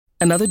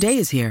Another day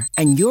is here,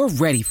 and you're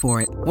ready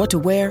for it. What to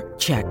wear?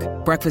 Check.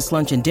 Breakfast,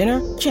 lunch, and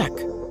dinner? Check.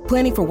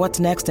 Planning for what's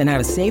next and how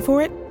to save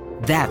for it?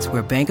 That's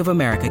where Bank of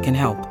America can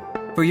help.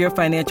 For your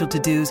financial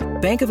to-dos,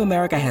 Bank of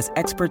America has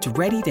experts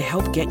ready to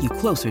help get you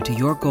closer to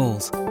your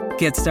goals.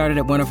 Get started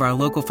at one of our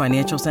local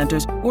financial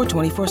centers or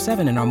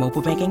 24/7 in our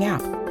mobile banking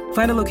app.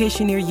 Find a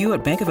location near you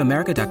at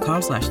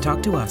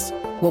bankofamerica.com/talktous.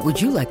 What would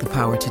you like the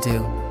power to do?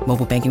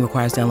 Mobile banking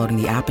requires downloading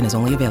the app and is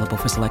only available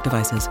for select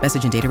devices.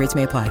 Message and data rates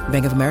may apply.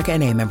 Bank of America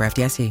N.A., member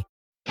FDIC.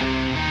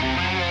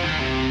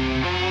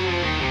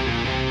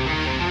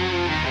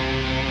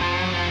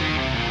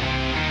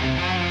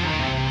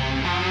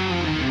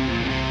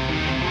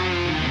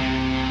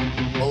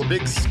 Well, a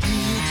big ski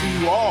to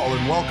you all,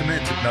 and welcome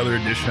into another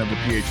edition of the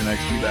PHNX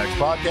D-Backs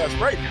podcast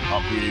right here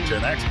on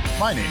PHNX.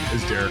 My name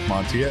is Derek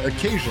Montilla,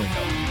 occasionally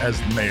known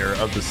as the mayor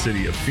of the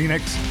city of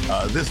Phoenix.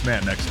 This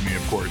man next to me,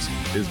 of course,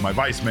 is my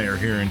vice mayor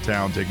here in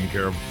town, taking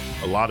care of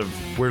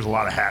wears a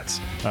lot of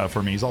hats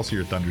for me. He's also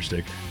your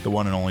Thunderstick, the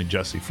one and only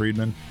Jesse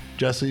Friedman.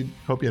 Jesse,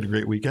 hope you had a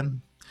great weekend.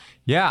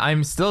 Yeah,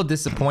 I'm still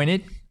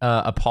disappointed,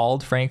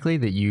 appalled, frankly,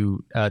 that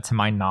you, to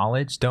my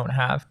knowledge, don't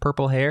have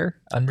purple hair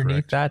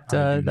underneath that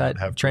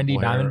trendy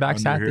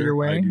Diamondbacks hat that you're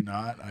wearing.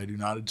 I do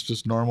not. It's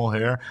just normal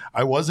hair.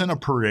 I was in a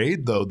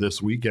parade, though,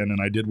 this weekend,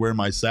 and I did wear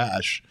my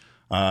sash,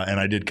 and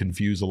I did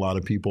confuse a lot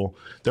of people.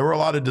 There were a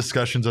lot of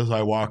discussions as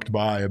I walked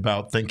by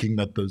about thinking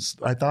that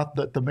I thought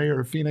that the mayor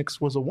of Phoenix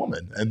was a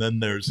woman, and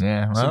then there's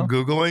some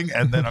Googling,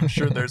 and then I'm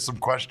sure there's some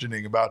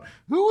questioning about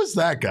who was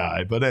that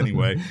guy. But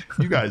anyway,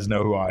 you guys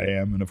know who I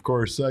am, and of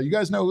course, you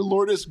guys know who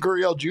Lourdes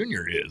Gurriel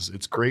Jr. is.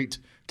 It's great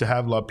to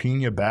have La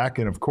Pina back,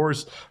 and of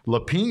course, La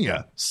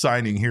Pina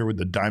signing here with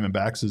the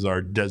Diamondbacks is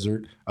our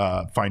desert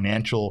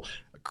financial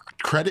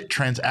credit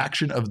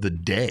transaction of the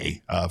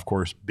day. Of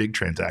course, big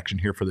transaction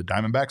here for the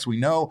Diamondbacks. We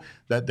know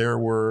that there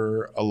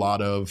were a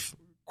lot of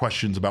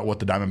questions about what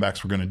the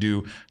Diamondbacks were going to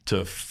do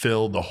to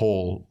fill the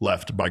hole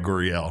left by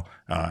Gurriel.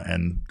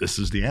 And this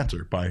is the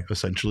answer by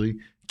essentially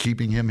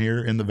keeping him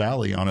here in the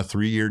Valley on a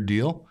 3-year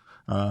deal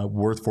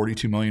worth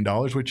 $42 million,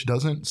 which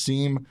doesn't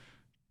seem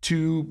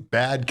too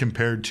bad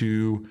compared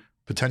to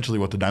potentially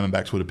what the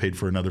Diamondbacks would have paid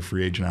for another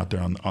free agent out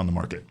there on the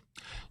market.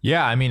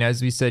 Yeah, I mean,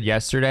 as we said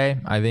yesterday,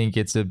 I think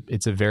it's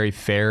a very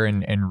fair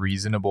and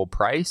reasonable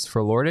price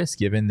for Lourdes,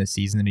 given the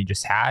season that he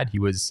just had. He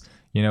was,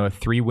 a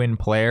 3-win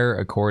player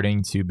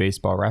according to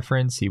Baseball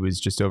Reference. He was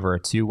just over a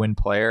 2-win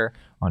player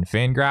on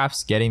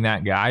Fangraphs. Getting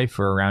that guy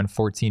for around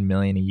 $14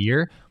 million a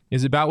year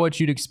is about what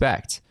you'd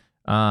expect.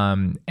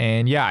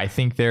 And yeah, I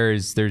think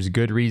there's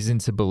good reason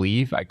to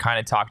believe. I kind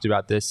of talked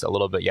about this a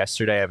little bit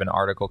yesterday. I have an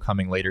article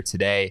coming later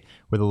today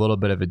with a little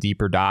bit of a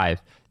deeper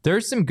dive.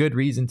 There's some good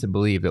reason to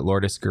believe that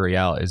Lourdes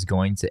Gurriel is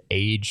going to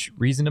age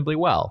reasonably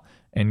well.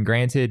 And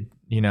granted,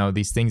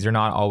 these things are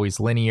not always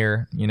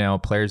linear.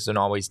 Players don't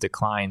always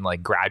decline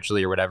like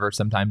gradually or whatever.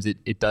 Sometimes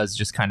it does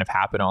just kind of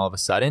happen all of a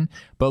sudden.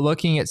 But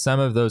looking at some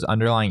of those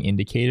underlying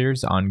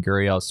indicators on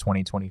Gurriel's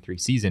 2023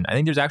 season, I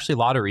think there's actually a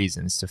lot of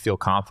reasons to feel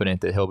confident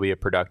that he'll be a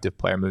productive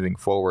player moving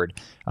forward,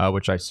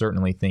 which I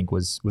certainly think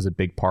was a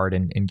big part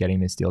in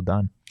getting this deal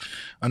done.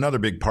 Another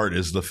big part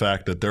is the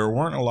fact that there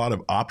weren't a lot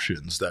of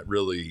options that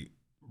really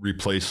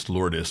replaced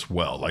Lourdes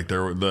well. Like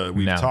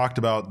we've talked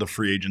about the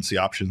free agency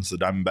options the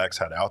Diamondbacks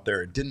had out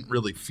there. It didn't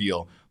really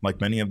feel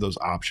like many of those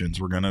options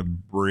were going to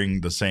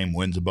bring the same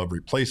wins above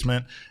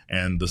replacement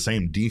and the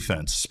same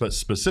defense,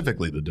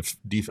 specifically the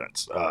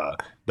defense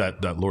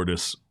that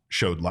Lourdes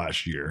showed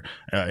last year.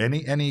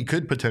 And he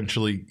could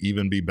potentially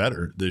even be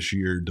better this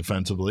year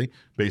defensively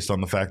based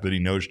on the fact that he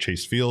knows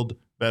Chase Field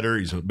better.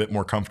 He's a bit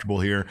more comfortable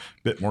here,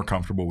 a bit more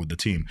comfortable with the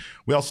team.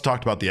 We also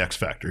talked about the X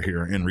factor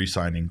here in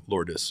re-signing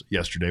Lourdes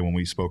yesterday when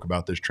we spoke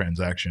about this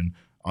transaction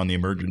on the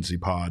emergency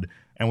pod.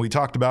 And we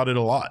talked about it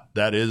a lot.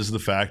 That is the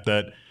fact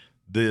that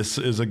this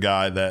is a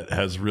guy that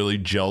has really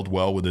gelled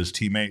well with his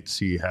teammates.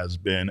 He has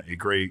been a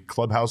great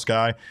clubhouse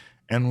guy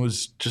and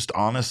was just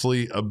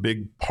honestly a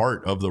big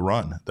part of the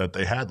run that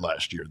they had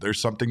last year. There's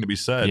something to be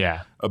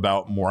said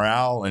about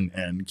morale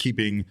and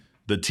keeping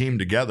the team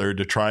together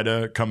to try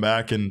to come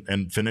back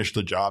and finish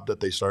the job that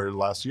they started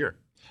last year.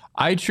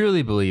 I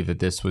truly believe that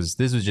this was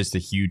just a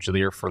huge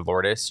year for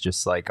Lourdes,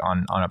 just like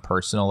on a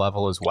personal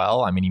level as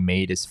well. I mean, he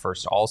made his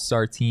first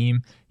All-Star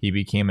team. He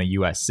became a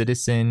U.S.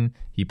 citizen.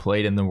 He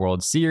played in the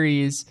World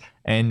Series.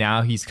 And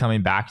now he's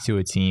coming back to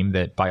a team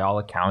that, by all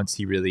accounts,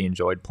 he really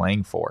enjoyed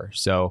playing for.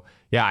 So,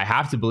 yeah, I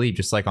have to believe,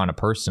 just like on a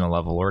personal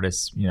level,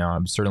 Lourdes, I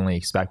certainly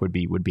expect would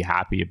be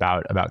happy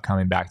about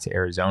coming back to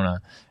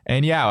Arizona.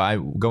 And yeah,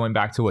 going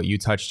back to what you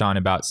touched on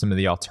about some of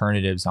the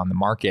alternatives on the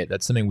market,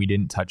 that's something we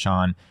didn't touch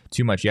on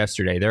too much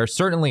yesterday. There are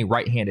certainly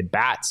right-handed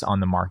bats on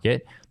the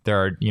market. There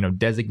are,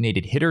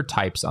 designated hitter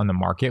types on the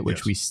market,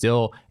 which we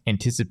still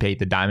anticipate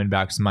the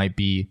Diamondbacks might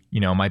be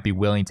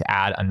willing to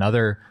add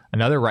another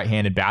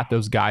right-handed bat.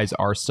 Those guys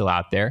are still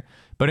out there.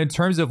 But in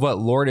terms of what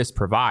Lourdes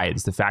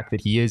provides, the fact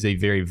that he is a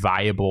very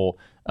viable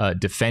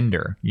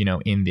defender,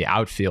 in the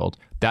outfield,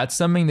 that's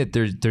something that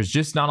there's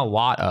just not a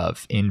lot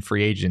of in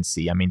free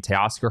agency. I mean,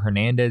 Teoscar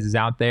Hernandez is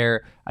out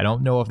there. I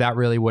don't know if that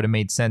really would have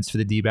made sense for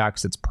the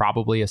D-backs. It's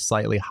probably a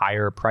slightly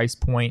higher price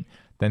point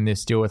than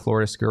this deal with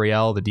Lourdes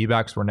Gurriel. The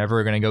D-backs were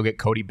never going to go get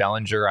Cody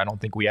Bellinger. I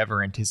don't think we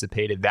ever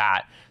anticipated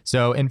that.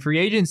 So in free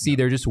agency,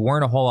 there just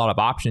weren't a whole lot of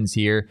options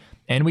here.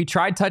 And we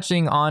tried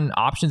touching on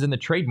options in the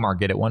trade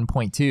market at one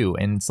point too.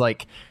 And it's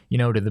like,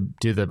 do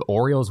the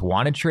Orioles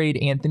want to trade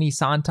Anthony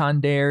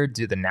Santander?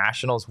 Do the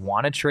Nationals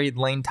want to trade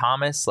Lane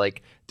Thomas?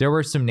 Like, there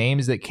were some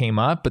names that came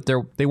up, but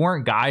they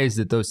weren't guys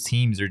that those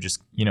teams are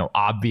just,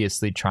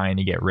 obviously trying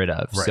to get rid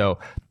of. Right. So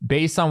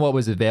based on what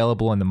was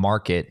available in the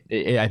market,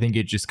 I think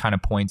it just kind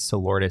of points to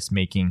Lourdes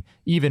making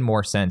even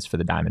more sense for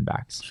the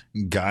Diamondbacks.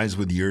 Guys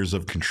with years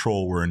of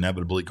control were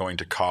inevitably going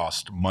to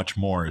cost much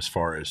more as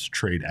far as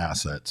trade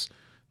assets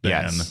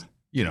than,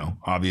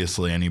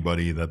 obviously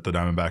anybody that the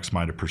Diamondbacks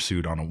might have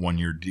pursued on a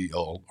 1-year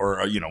deal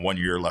or, 1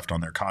 year left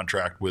on their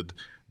contract with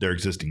their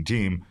existing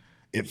team.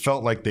 It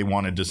felt like they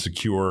wanted to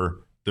secure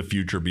the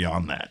future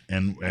beyond that.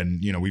 And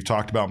we've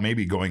talked about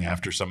maybe going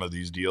after some of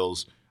these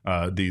deals,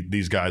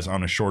 these guys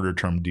on a shorter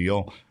term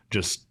deal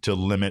just to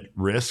limit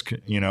risk,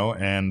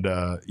 and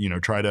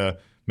try to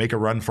make a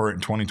run for it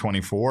in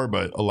 2024,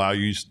 but allow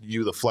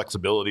you the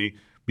flexibility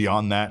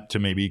beyond that to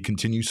maybe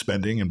continue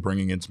spending and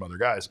bringing in some other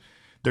guys.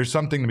 There's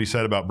something to be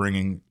said about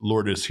bringing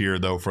Lourdes here,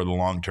 though, for the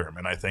long term.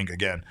 And I think,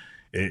 again,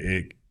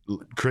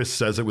 Chris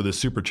says it with his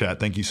super chat.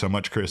 Thank you so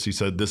much, Chris. He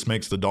said this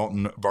makes the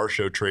Dalton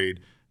Varsho trade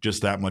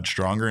just that much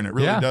stronger. And it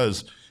really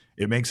does.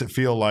 It makes it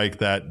feel like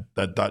that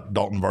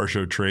Dalton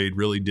Varsho trade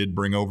really did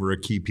bring over a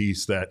key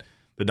piece that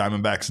the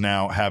Diamondbacks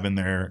now have in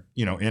their,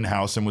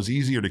 in-house and was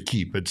easier to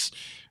keep. It's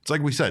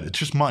like we said, it's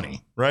just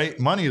money, right?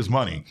 Money is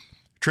money.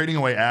 Trading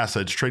away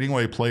assets, trading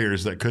away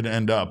players that could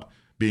end up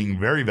being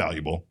very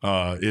valuable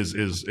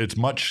it's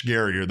much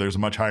scarier. There's a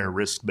much higher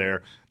risk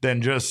there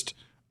than just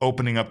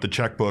opening up the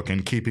checkbook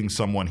and keeping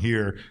someone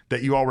here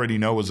that you already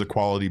know is a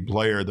quality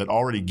player that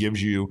already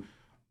gives you,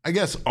 I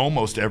guess,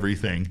 almost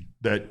everything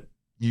that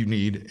you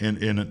need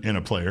in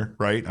a player,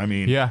 right? I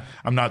mean,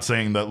 I'm not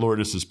saying that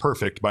Lourdes is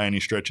perfect by any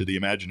stretch of the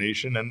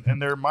imagination,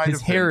 and there might have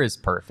his hair is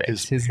perfect.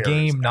 His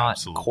game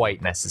not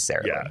quite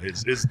necessarily. Yeah,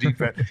 his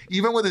defense,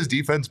 even with his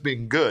defense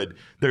being good,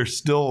 there's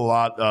still a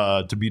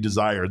lot to be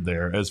desired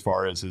there as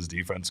far as his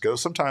defense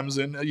goes. Sometimes,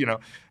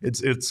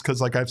 it's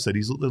because, like I've said,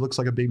 it looks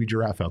like a baby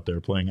giraffe out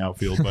there playing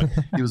outfield, but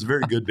he was a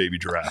very good baby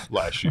giraffe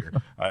last year,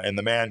 and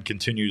the man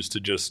continues to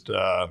just.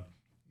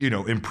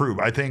 Improve.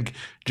 I think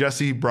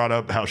Jesse brought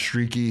up how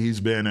streaky he's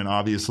been, and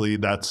obviously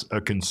that's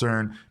a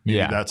concern.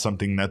 Maybe that's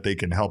something that they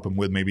can help him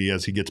with maybe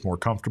as he gets more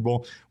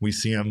comfortable. We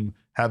see him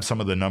have some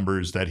of the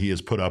numbers that he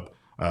has put up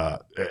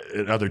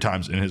at other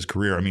times in his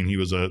career. I mean,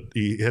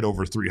 he hit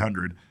over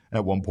 300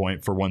 at one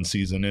point for one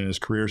season in his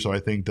career. So I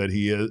think that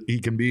he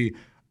can be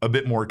a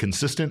bit more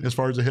consistent as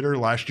far as a hitter.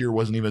 Last year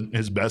wasn't even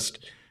his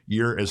best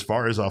year as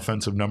far as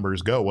offensive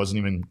numbers go. Wasn't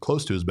even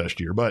close to his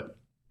best year, but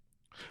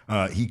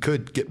he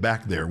could get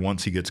back there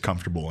once he gets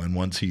comfortable and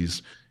once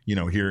he's,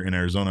 here in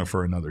Arizona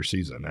for another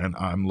season. And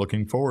I'm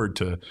looking forward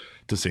to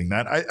seeing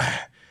that.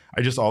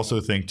 I just also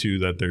think too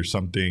that there's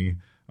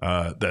something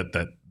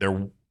that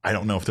there. I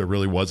don't know if there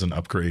really was an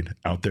upgrade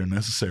out there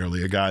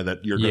necessarily. A guy that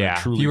you're going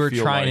to truly. If you were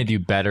feel trying like, to do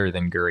better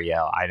than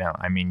Gurriel,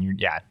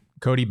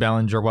 Cody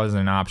Bellinger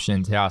wasn't an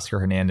option. Teoscar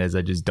Hernandez,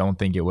 I just don't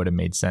think it would have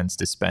made sense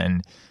to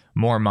spend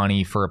more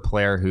money for a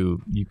player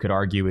who you could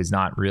argue is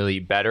not really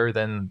better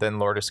than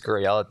Lourdes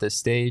Gurriel at this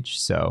stage.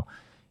 So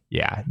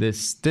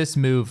this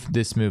move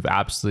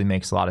absolutely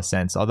makes a lot of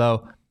sense.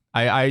 Although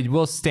I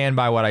will stand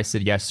by what I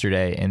said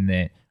yesterday in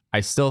that I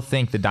still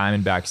think the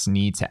Diamondbacks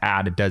need to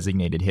add a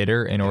designated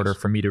hitter in order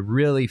for me to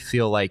really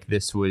feel like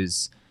this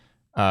was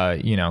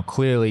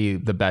clearly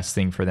the best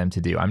thing for them to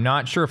do. I'm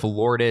not sure if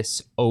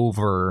Lourdes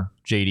over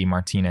JD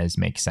Martinez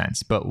makes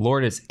sense, but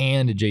Lourdes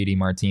and JD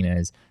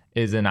Martinez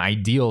is an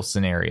ideal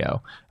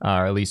scenario,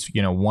 or at least,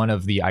 one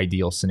of the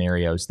ideal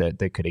scenarios that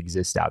could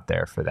exist out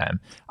there for them.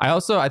 I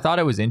thought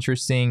it was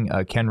interesting.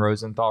 Ken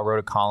Rosenthal wrote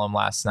a column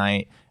last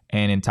night,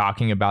 and in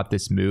talking about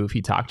this move,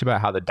 he talked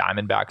about how the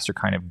Diamondbacks are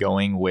kind of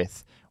going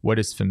with what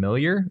is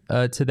familiar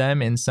to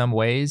them in some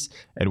ways.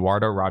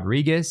 Eduardo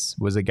Rodriguez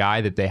was a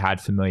guy that they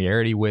had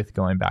familiarity with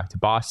going back to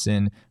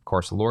Boston. Of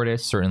course,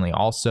 Lourdes, certainly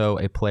also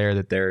a player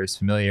that there's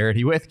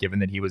familiarity with, given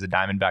that he was a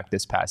Diamondback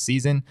this past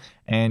season.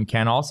 And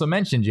Ken also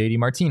mentioned JD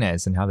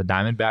Martinez and how the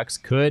Diamondbacks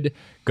could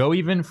go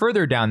even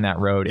further down that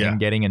road in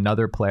getting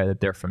another player that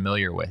they're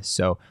familiar with.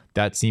 So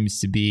that seems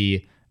to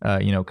be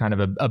kind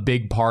of a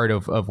big part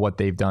of what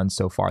they've done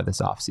so far this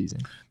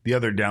offseason. The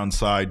other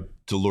downside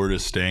to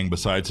Lourdes staying,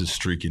 besides his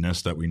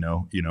streakiness that we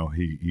know,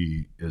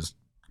 he is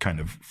kind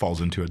of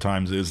falls into at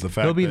times, is the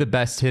fact he'll be the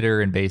best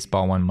hitter in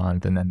baseball 1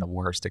 month and then the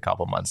worst a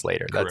couple months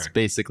later. Correct. That's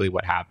basically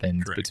what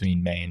happened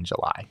between May and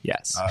July.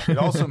 Yes. It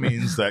also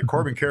means that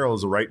Corbin Carroll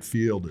is a right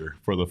fielder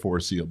for the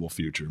foreseeable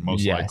future,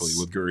 most likely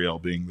with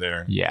Gurriel being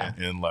there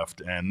in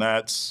left. And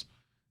that's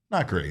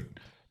not great.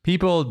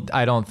 People,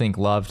 I don't think,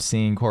 loved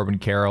seeing Corbin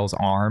Carroll's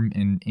arm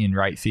in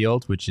right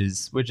field, which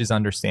is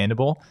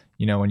understandable.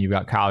 You know, when you've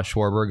got Kyle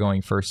Schwarber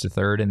going first to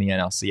third in the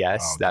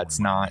NLCS, that's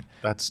not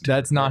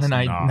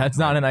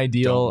an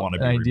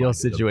ideal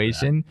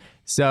situation.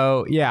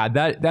 So yeah,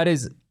 that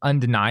is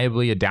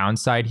undeniably a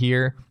downside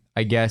here.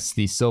 I guess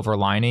the silver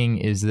lining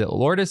is that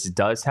Lourdes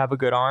does have a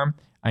good arm.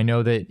 I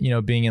know that, you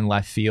know, being in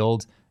left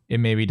field, it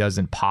maybe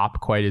doesn't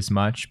pop quite as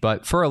much,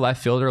 but for a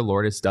left fielder,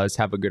 Lourdes does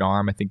have a good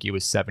arm. I think he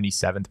was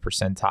 77th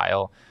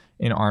percentile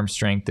in arm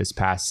strength this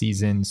past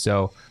season.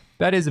 So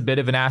that is a bit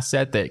of an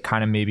asset that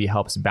kind of maybe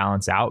helps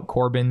balance out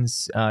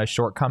Corbin's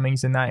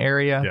shortcomings in that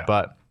area. Yeah.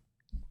 But,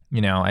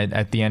 you know,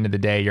 at the end of the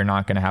day, you're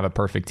not going to have a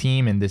perfect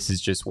team. And this is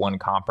just one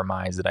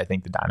compromise that I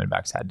think the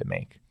Diamondbacks had to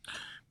make.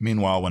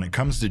 Meanwhile, when it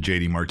comes to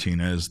JD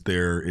Martinez,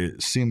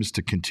 it seems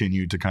to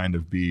continue to kind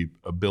of be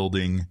a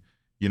building,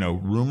 you know,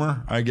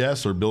 rumor, I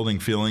guess, or building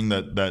feeling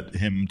that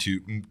him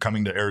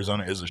coming to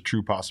Arizona is a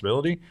true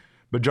possibility.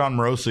 But John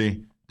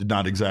Morosi did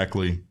not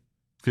exactly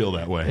feel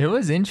that way. It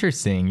was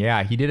interesting.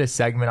 Yeah, he did a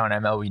segment on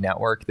MLB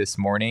Network this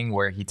morning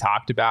where he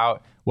talked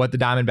about what the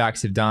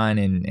Diamondbacks have done,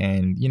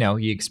 and you know,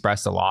 he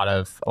expressed a lot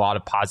of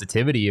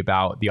positivity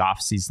about the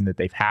offseason that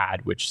they've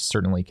had, which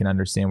certainly can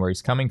understand where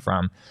he's coming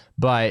from.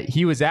 But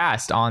he was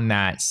asked on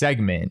that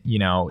segment, you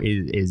know,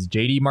 is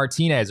JD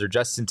Martinez or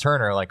Justin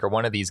Turner, like, or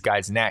one of these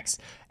guys next?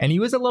 And he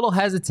was a little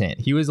hesitant.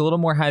 He was a little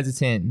more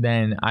hesitant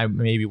than I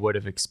maybe would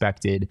have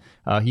expected.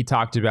 He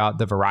talked about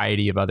the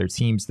variety of other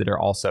teams that are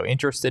also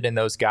interested in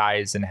those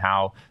guys and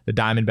how the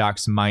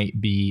Diamondbacks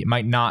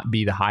might not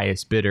be the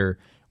highest bidder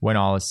when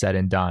all is said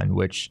and done,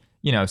 which,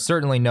 you know,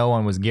 certainly no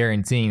one was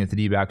guaranteeing that the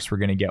D-backs were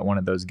going to get one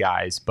of those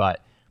guys.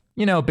 But,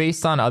 you know,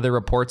 based on other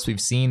reports we've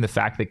seen, the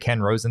fact that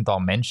Ken Rosenthal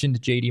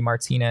mentioned JD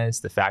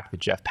Martinez, the fact that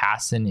Jeff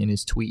Passan in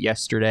his tweet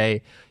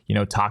yesterday, you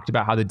know, talked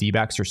about how the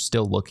D-backs are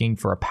still looking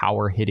for a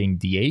power hitting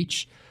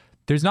DH.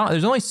 There's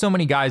only so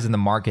many guys in the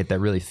market that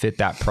really fit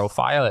that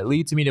profile. It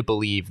leads me to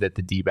believe that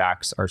the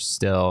D-backs are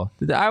still,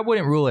 I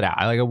wouldn't rule it out.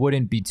 I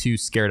wouldn't be too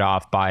scared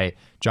off by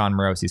John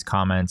Morosi's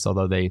comments,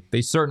 although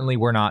they certainly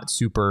were not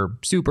super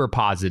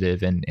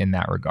positive in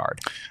that regard.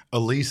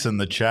 Elise in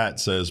the chat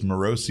says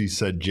Morosi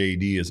said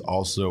JD is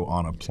also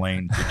on a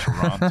plane to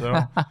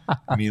Toronto.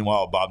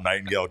 Meanwhile, Bob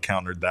Nightingale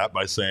countered that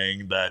by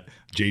saying that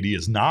JD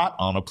is not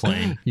on a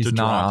plane to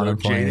Toronto.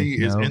 JD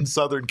is in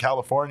Southern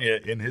California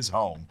in his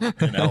home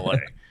in LA.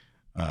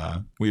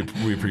 We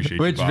appreciate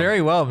which you, Bob.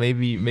 Very well may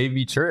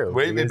be true.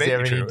 He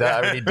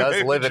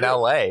does live in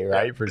LA,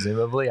 right?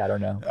 Presumably, I don't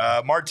know.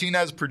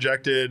 Martinez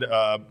projected.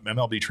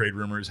 MLB Trade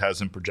Rumors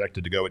has him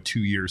projected to go at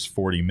 2 years,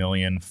 $40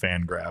 million.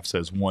 Fangraphs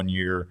has 1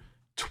 year,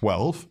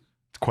 $12.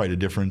 It's quite a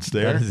difference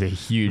there. That is a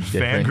huge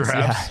difference.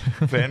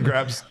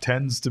 Fangraphs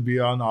tends to be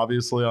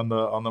obviously on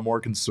the more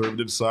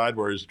conservative side,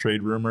 whereas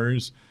Trade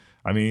Rumors,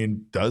 I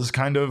mean, does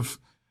kind of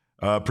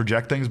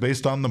project things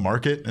based on the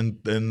market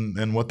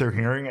and what they're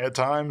hearing at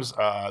times.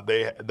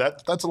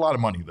 That's a lot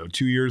of money though.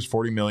 2 years,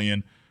 $40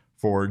 million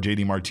for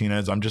JD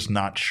Martinez. I'm just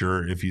not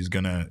sure if he's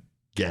gonna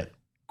get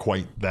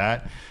quite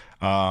that.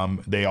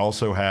 They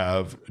also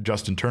have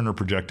Justin Turner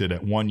projected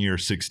at 1 year,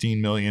 $16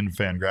 million.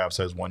 Fangraphs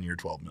has 1 year,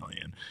 $12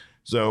 million.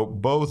 So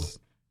both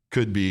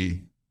could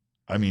be,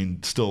 I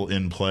mean, still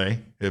in play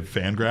if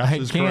Fangraphs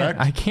is correct.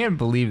 I can't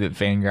believe that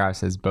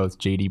Fangraphs has both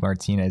JD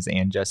Martinez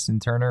and Justin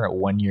Turner at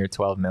 1 year,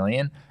 $12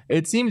 million.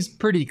 It seems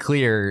pretty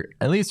clear,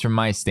 at least from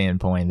my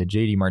standpoint, that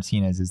JD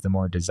Martinez is the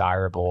more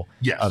desirable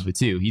of the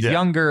two. He's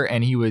younger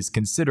and he was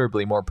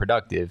considerably more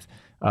productive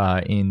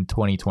in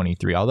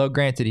 2023. Although,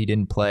 granted, he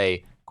didn't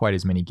play quite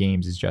as many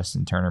games as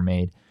Justin Turner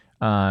made.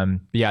 The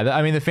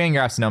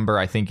Fangraphs number,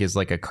 I think, is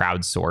like a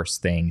crowdsourced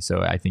thing.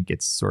 So I think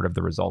it's sort of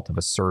the result of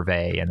a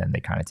survey, and then they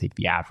kind of take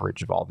the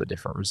average of all the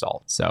different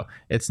results. So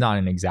it's not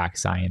an exact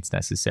science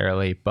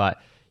necessarily.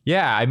 But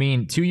yeah, I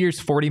mean, 2 years,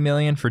 $40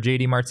 million for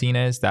JD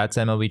Martinez. That's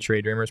MLB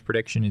Trade Rumors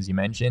prediction, as you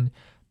mentioned.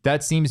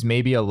 That seems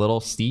maybe a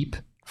little steep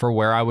for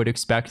where I would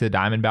expect the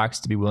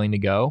Diamondbacks to be willing to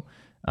go.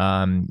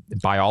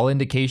 By all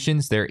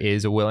indications, there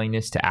is a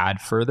willingness to add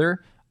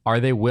further.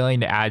 Are they willing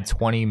to add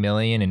 $20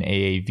 million in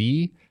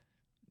AAV?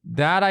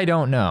 That I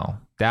don't know.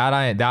 That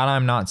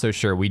I'm not so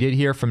sure. We did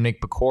hear from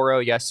Nick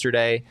Picoro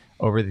yesterday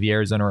over the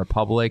Arizona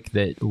Republic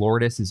that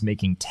Lourdes is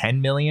making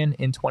 $10 million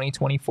in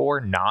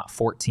 2024, not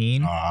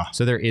 $14.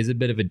 So there is a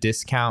bit of a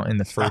discount in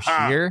the first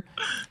year.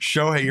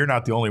 Shohei, you're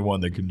not the only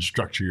one that can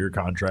structure your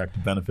contract to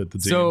benefit the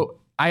team. So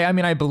I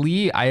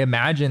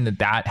imagine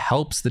that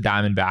helps the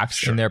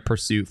Diamondbacks in their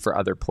pursuit for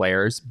other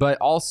players, but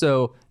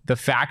also the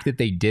fact that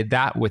they did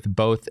that with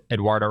both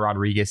Eduardo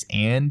Rodriguez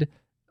and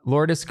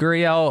Lourdes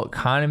Gurriel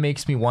kind of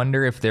makes me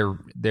wonder if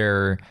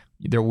they're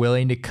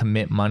willing to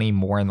commit money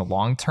more in the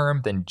long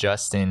term than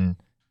just in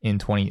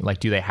 20. Like,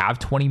 do they have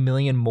 $20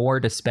 million more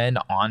to spend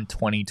on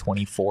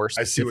 2024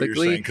 specifically? I see what you're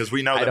saying, because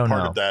we know that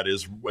part of that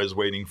is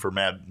wasting for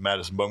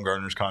Madison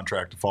Bumgarner's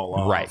contract to fall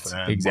off. Right,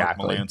 and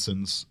exactly. Mark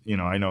Melanson's,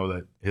 I know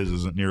that his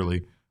isn't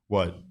nearly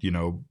what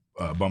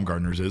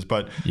Bumgarner's is,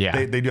 but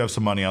they do have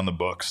some money on the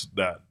books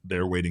that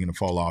they're waiting to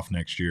fall off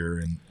next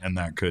year, and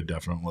that could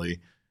definitely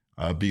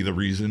be the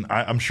reason.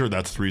 I'm sure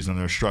that's the reason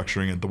they're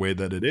structuring it the way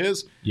that it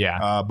is.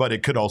 Yeah. But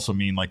it could also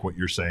mean, like what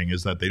you're saying,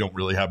 is that they don't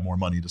really have more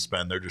money to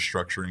spend. They're just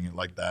structuring it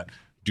like that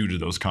due to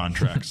those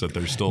contracts that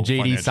they're still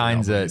JD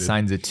signs a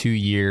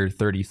 2-year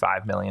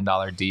 $35 million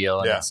deal,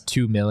 and it's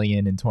 $2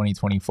 million in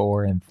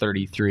 2024 and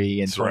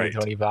 33 in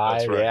 2025.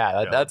 That's right.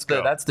 Yeah, that's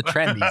the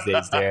trend these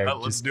days, Derek.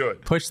 Let's do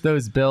it. Push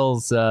those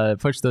bills to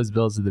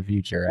the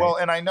future. Right? Well,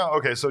 and I know.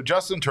 Okay, so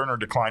Justin Turner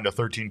declined a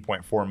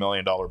 $13.4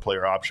 million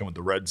player option with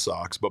the Red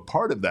Sox, but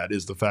part of that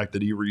is the fact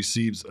that he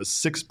receives a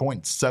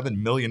 $6.7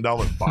 million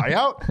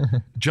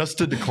buyout just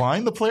to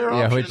decline the player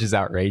option. Yeah, which is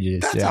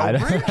outrageous. That's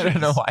outrageous. I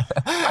don't know why.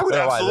 I would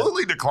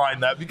absolutely decline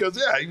that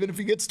because even if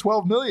he gets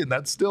 $12 million,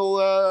 that's still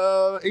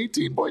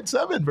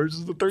 18.7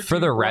 versus the 13. For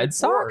the Red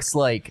Sox,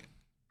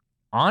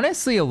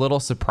 honestly, a little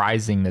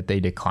surprising that they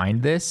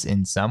declined this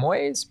in some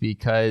ways,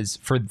 because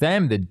for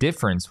them the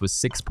difference was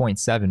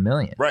 $6.7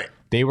 million. Right.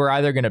 They were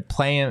either going to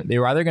pay him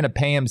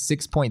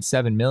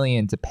 $6.7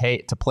 million to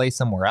play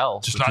somewhere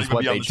else, which is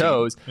what they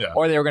chose,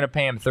 or they were going to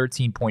pay him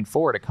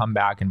 $13.4 to come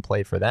back and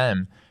play for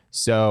them.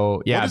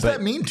 So yeah, what does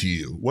that mean to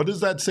you? What does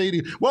that say to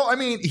you? Well, I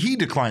mean, he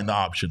declined the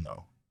option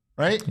though.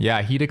 Right?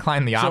 Yeah, he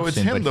declined the option. So it's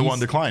him the one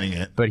declining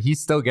it. But he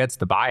still gets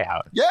the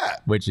buyout. Yeah.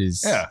 Which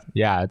is,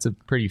 it's a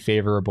pretty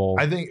favorable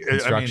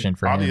construction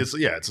for him.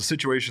 Obviously, it's a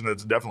situation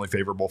that's definitely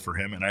favorable for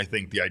him. And I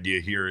think the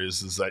idea here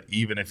is that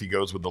even if he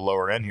goes with the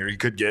lower end here, he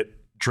could get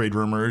trade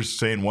rumors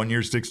saying 1 year,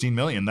 $16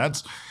 million.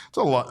 That's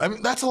a lot. I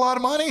mean, that's a lot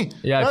of money.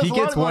 Yeah, if he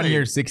gets 1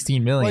 year,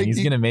 $16 million, he's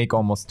going to make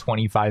almost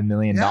 $25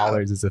 million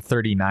as a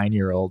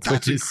 39-year-old,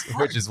 which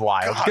is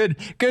wild. God,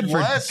 good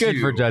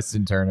for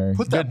Justin Turner.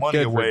 Put that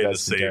money away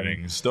as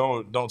savings.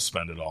 Don't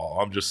spend it all.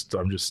 I'm just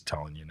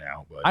telling you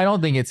now. But I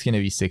don't think it's going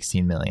to be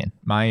 $16 million.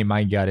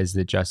 My gut is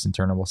that Justin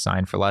Turner will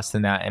sign for less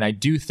than that, and I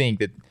do think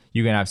that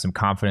you can have some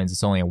confidence.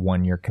 It's only a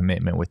 1 year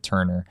commitment with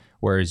Turner,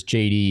 whereas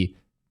JD,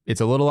 it's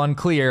a little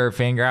unclear.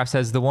 Fangraphs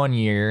has the 1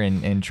 year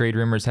and Trade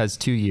Rumors has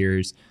 2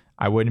 years.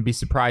 I wouldn't be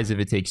surprised if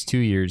it takes 2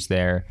 years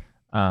there,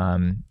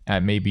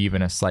 at maybe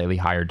even a slightly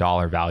higher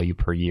dollar value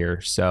per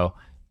year. So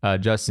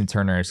Justin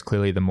Turner is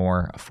clearly the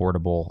more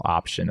affordable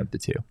option of the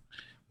two.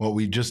 Well,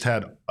 we just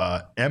had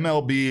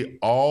MLB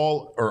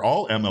all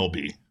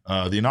MLB,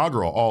 the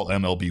inaugural all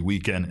MLB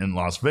weekend in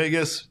Las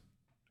Vegas.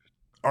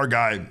 Our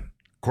guy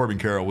Corbin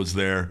Carroll was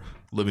there,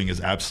 living his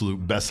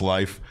absolute best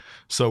life.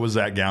 So was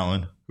Zach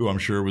Gallen, who I'm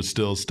sure was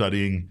still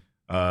studying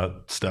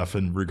stuff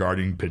and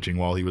regarding pitching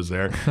while he was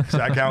there.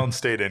 Zach Gallen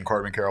stayed in.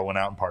 Corbin Carroll went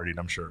out and partied,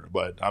 I'm sure.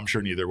 But I'm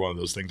sure neither one of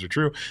those things are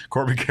true.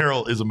 Corbin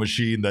Carroll is a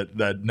machine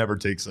that never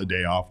takes a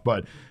day off.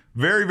 But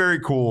very, very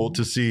cool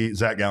to see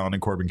Zach Gallen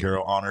and Corbin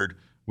Carroll honored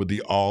with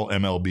the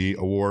All-MLB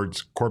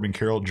awards. Corbin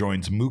Carroll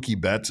joins Mookie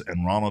Betts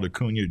and Ronald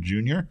Acuna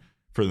Jr.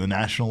 for the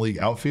National League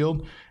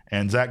outfield.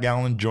 And Zach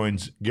Gallen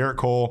joins Garrett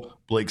Cole,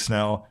 Blake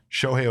Snell,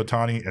 Shohei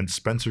Ohtani, and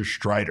Spencer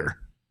Strider.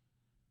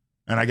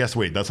 And I guess,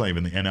 wait, that's not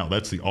even the NL.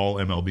 That's the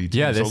All-MLB team.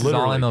 Yeah, this is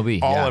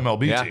All-MLB.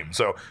 All-MLB team.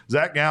 So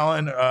Zach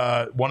Gallen,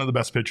 one of the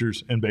best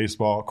pitchers in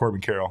baseball.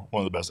 Corbin Carroll,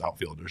 one of the best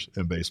outfielders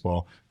in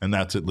baseball. And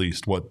that's at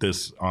least what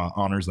this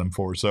honors them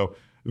for. So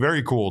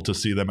very cool to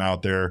see them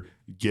out there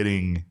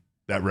getting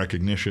that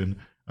recognition.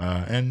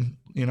 And,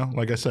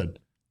 like I said,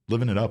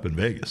 living it up in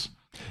Vegas.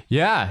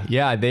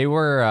 Yeah, they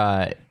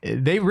were.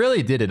 They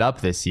really did it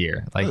up this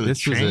year. The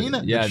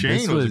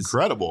chain was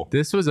incredible.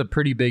 This was a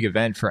pretty big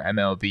event for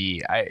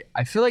MLB.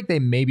 I feel like they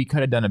maybe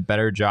could have done a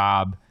better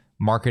job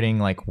marketing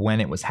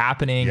when it was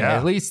happening. Yeah.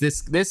 At least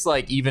this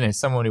even as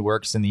someone who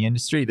works in the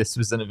industry, this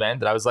was an event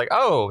that I was like,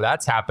 oh,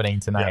 that's happening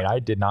tonight. Yeah. I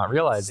did not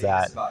realize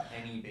that. This about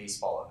any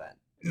baseball event.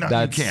 No,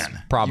 that's you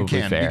can. Probably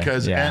you can, fair.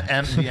 Because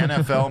and the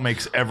NFL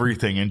makes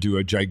everything into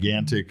a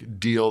gigantic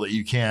deal that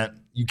you can't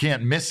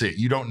miss it.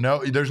 You don't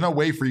know. There's no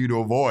way for you to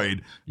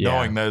avoid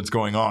knowing that it's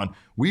going on.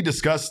 We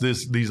discussed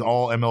these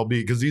all MLB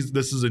because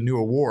this is a new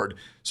award.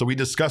 So we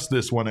discussed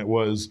this when it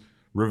was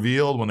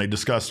revealed, when they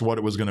discussed what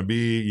it was going to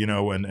be,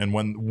 and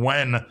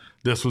when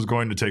this was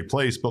going to take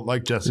place. But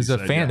like Jesse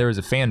said, there was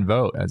a fan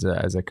vote as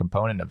a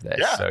component of this.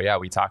 Yeah. So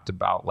we talked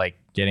about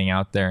getting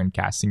out there and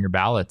casting your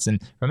ballots.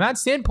 And from that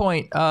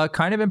standpoint,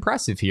 kind of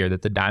impressive here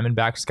that the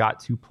Diamondbacks got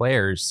two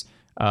players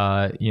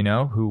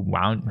who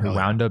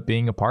wound up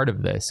being a part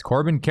of this.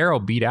 Corbin Carroll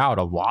beat out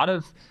a lot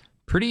of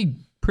pretty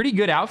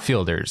good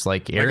outfielders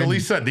like Aaron. Like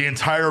Elise said, the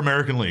entire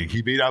American League.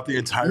 He beat out the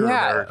entire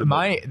American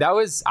League.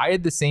 I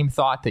had the same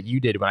thought that you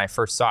did when I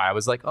first saw it. I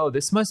was like, oh,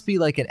 this must be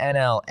like an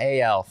NL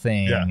AL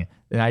thing. Yeah.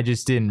 And I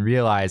just didn't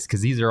realize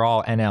because these are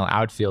all NL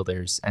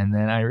outfielders. And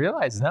then I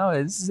realized, no,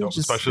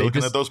 especially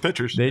looking at those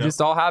pitchers. They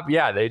just all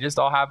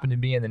happen to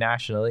be in the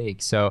National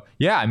League. So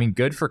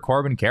good for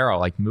Corbin Carroll,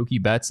 like Mookie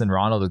Betts and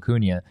Ronald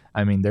Acuna.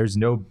 I mean, there's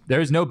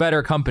no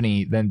better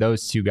company than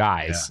those two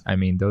guys. Yeah. I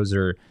mean, those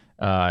are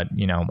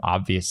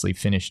obviously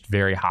finished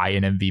very high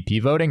in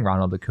MVP voting.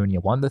 Ronald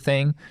Acuna won the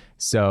thing.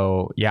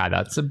 So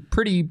that's a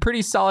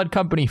pretty solid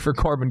company for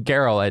Corbin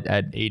Carroll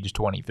at age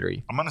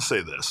 23. I'm going to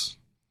say this.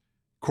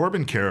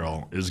 Corbin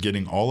Carroll is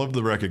getting all of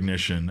the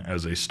recognition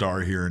as a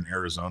star here in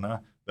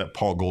Arizona that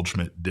Paul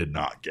Goldschmidt did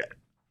not get.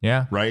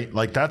 Yeah. Right?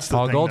 Like that's the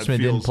Paul thing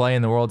Goldschmidt didn't play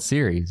in the World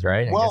Series,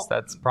 right? I guess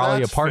that's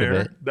probably a part of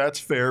it. That's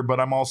fair, but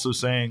I'm also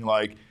saying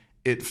like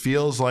it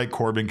feels like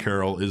Corbin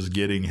Carroll is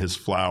getting his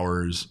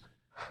flowers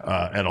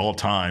at all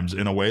times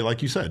in a way,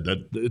 like you said,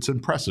 that it's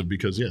impressive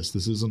because, yes,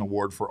 this is an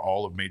award for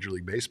all of Major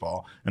League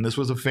Baseball, and this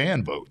was a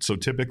fan vote. So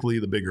typically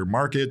the bigger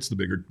markets, the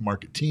bigger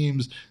market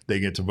teams, they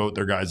get to vote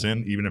their guys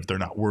in, even if they're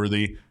not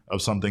worthy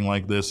of something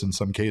like this in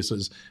some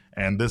cases.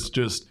 And this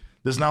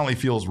not only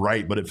feels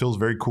right, but it feels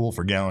very cool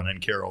for Gallen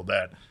and Carroll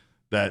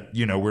that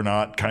you know, we're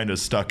not kind of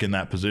stuck in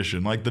that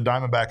position. Like the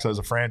Diamondbacks as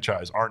a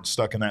franchise aren't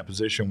stuck in that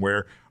position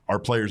where our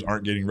players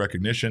aren't getting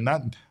recognition.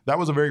 That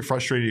was a very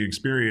frustrating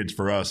experience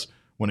for us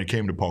when it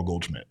came to Paul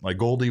Goldschmidt. Like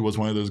Goldie was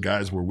one of those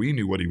guys where we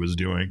knew what he was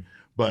doing,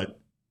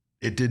 but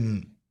it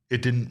didn't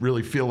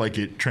really feel like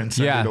it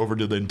transcended over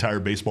to the entire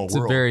baseball world.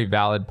 It's a very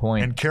valid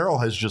point. And Carroll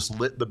has just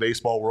lit the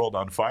baseball world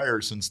on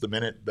fire since the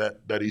minute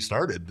that he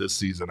started this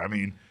season. I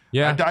mean,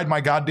 I dyed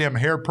my goddamn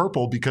hair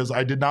purple because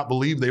I did not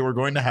believe they were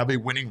going to have a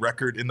winning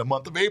record in the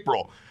month of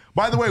April.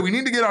 By the way, we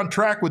need to get on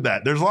track with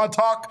that. There's a lot of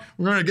talk.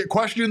 We're going to get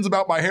questions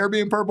about my hair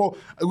being purple.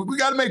 We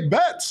got to make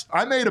bets.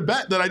 I made a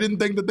bet that I didn't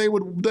think that they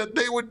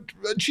would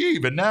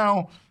achieve, and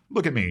now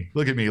look at me.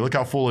 Look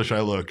how foolish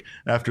I look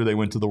after they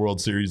went to the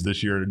World Series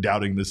this year,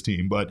 doubting this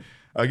team. But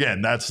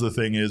again, that's the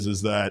thing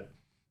is that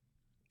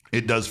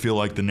it does feel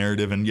like the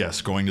narrative, and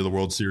yes, going to the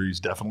World Series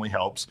definitely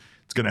helps.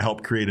 It's going to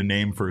help create a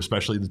name for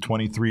especially the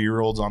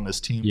 23-year-olds on this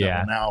team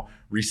that will now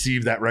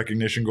receive that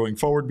recognition going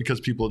forward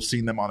because people have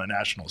seen them on a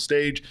national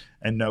stage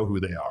and know who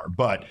they are.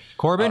 But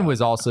Corbin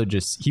was also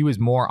he was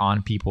more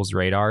on people's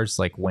radars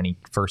like when he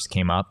first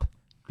came up,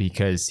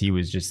 because he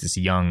was just this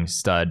young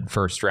stud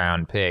first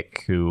round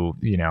pick who,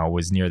 you know,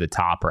 was near the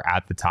top or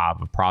at the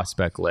top of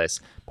prospect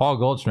lists. Paul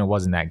Goldschmidt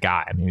wasn't that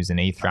guy. I mean, he was an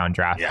 8th round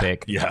draft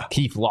pick. Yeah.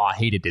 Keith Law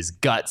hated his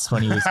guts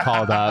when he was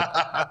called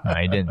up. No,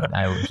 I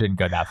didn't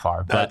go that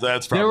far. But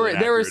that's there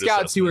were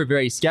scouts who were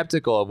very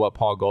skeptical of what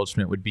Paul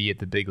Goldschmidt would be at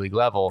the big league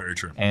level. Very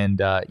true. And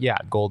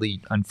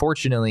Goldie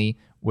unfortunately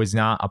was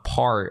not a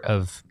part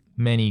of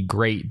many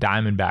great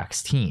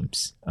Diamondbacks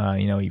teams.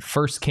 He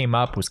first came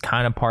up, was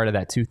kind of part of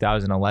that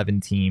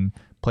 2011 team,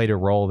 played a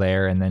role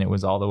there, and then it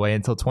was all the way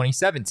until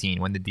 2017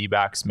 when the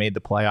D-backs made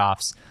the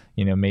playoffs,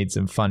 made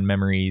some fun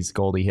memories.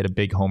 Goldie hit a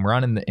big home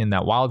run in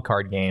that wild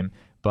card game,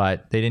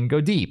 but they didn't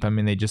go deep. I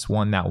mean, they just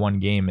won that one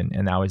game,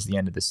 and that was the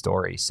end of the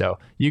story. So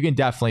you can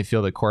definitely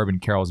feel that Corbin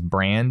Carroll's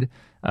brand,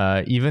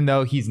 even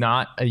though he's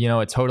not,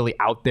 a totally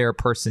out there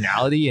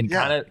personality in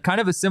kind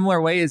of a similar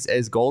way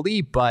as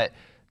Goldie, but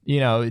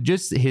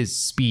just his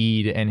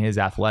speed and his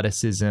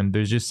athleticism,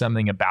 there's just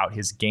something about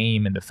his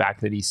game and the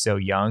fact that he's so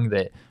young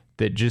that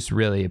just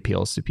really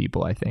appeals to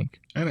people, I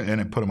think.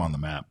 And it put him on the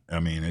map. I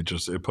mean, it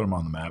put him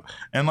on the map.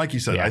 And like you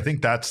said, I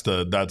think that's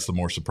the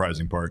more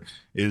surprising part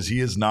is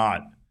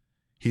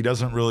he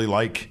doesn't really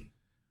like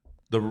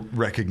the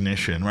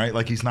recognition, right?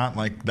 Like he's not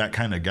like that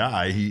kind of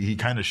guy. He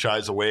kind of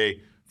shies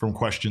away from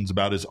questions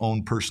about his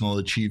own personal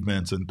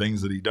achievements and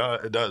things that he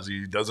does.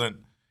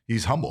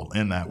 He's humble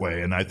in that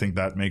way, and I think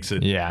that makes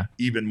it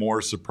even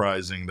more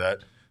surprising that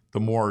the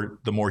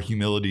more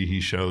humility he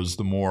shows,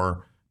 the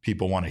more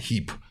people want to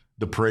heap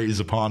the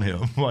praise upon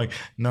him. Like,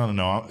 no,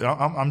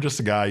 I'm just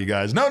a guy, you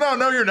guys. No,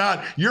 you're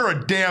not. You're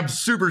a damn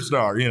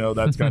superstar.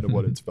 That's kind of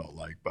what it's felt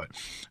like. But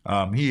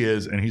he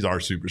is, and he's our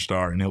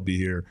superstar, and he'll be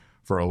here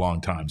for a long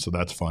time. So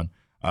that's fun.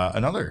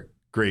 Another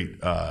great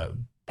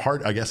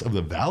part, I guess, of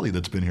the Valley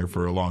that's been here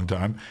for a long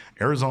time,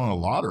 Arizona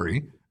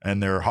Lottery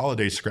and their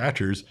holiday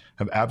scratchers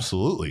have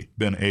absolutely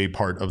been a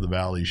part of the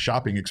Valley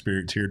shopping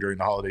experience here during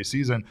the holiday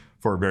season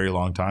for a very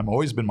long time.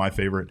 Always been my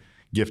favorite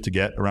gift to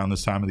get around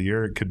this time of the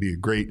year. It could be a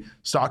great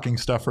stocking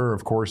stuffer,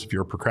 of course, if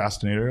you're a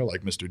procrastinator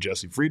like Mr.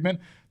 Jesse Friedman.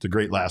 It's a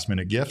great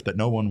last-minute gift that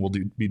no one will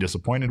be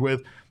disappointed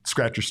with.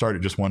 Scratchers start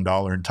at just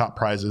 $1, and top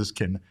prizes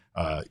can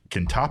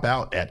top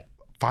out at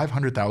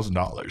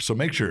 $500,000. So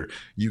make sure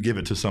you give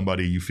it to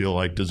somebody you feel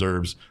like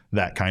deserves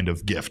that kind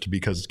of gift,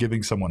 because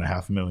giving someone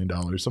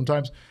 $500,000,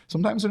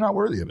 sometimes they're not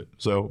worthy of it.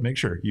 So make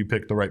sure you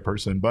pick the right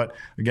person. But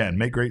again,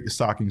 make great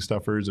stocking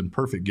stuffers and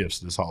perfect gifts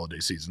this holiday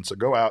season. So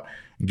go out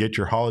and get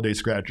your holiday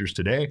scratchers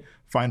today.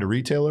 Find a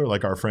retailer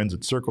like our friends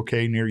at Circle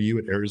K near you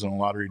at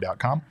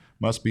ArizonaLottery.com.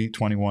 Must be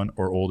 21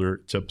 or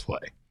older to play.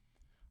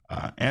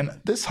 And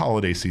this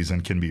holiday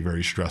season can be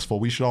very stressful.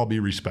 We should all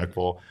be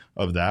respectful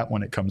of that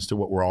when it comes to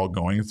what we're all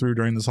going through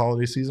during this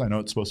holiday season. I know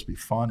it's supposed to be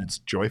fun, it's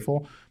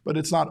joyful, but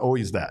it's not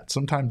always that.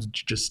 Sometimes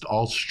it's just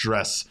all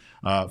stress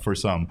for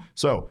some.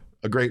 So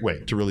a great way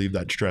to relieve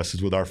that stress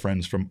is with our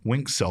friends from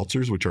Wink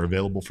Seltzers, which are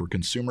available for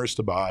consumers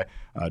to buy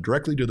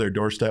directly to their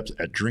doorsteps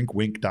at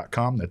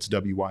drinkwink.com. That's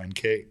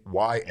WYNK.com.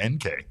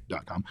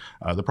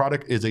 The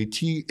product is a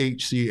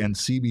THC and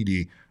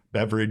CBD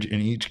beverage in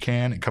each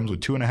can. It comes with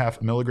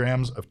 2.5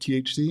 milligrams of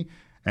THC,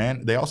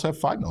 and they also have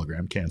 5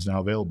 milligram cans now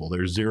available.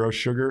 There's 0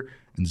 sugar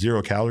and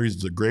 0 calories.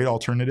 It's a great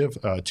alternative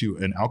to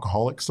an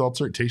alcoholic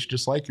seltzer. It tastes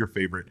just like your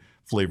favorite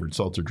flavored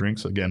seltzer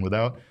drinks. Again,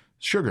 without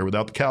sugar,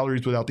 without the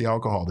calories, without the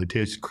alcohol. They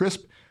taste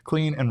crisp,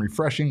 clean, and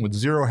refreshing with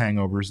 0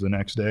 hangovers the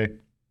next day.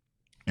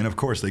 And of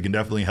course, they can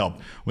definitely help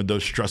with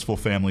those stressful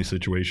family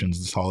situations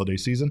this holiday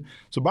season.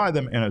 So buy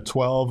them in a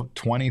 12,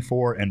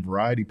 24, and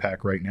variety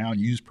pack right now and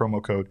use promo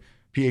code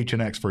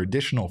PHNX for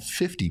additional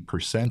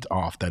 50%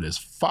 off. That is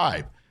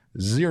 50.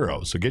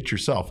 So get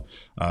yourself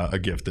a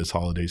gift this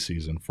holiday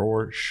season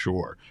for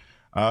sure.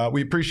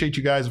 We appreciate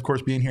you guys, of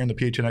course, being here in the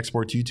PHNX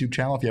Sports YouTube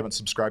channel. If you haven't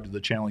subscribed to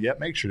the channel yet,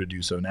 make sure to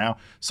do so now.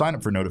 Sign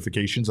up for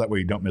notifications. That way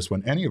you don't miss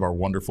when any of our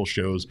wonderful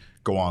shows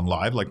go on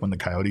live, like when the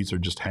Coyotes are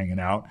just hanging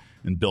out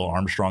in Bill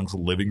Armstrong's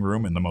living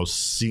room in the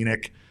most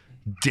scenic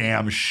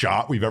damn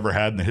shot we've ever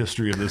had in the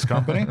history of this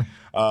company.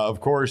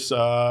 Of course,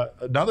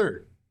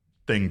 another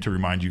thing to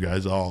remind you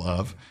guys all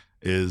of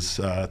is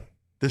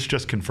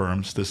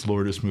this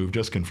Lourdes move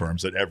just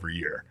confirms that every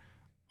year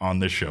on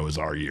this show is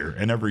our year.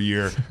 And every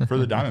year for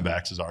the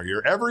Diamondbacks is our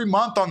year. Every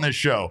month on this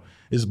show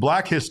is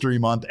Black History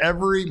Month.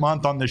 Every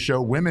month on this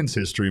show, Women's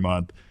History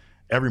Month.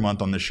 Every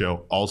month on this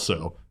show,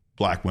 also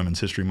Black Women's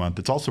History Month.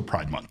 It's also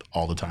Pride Month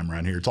all the time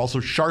around here. It's also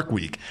Shark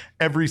Week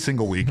every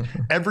single week.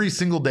 Every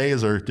single day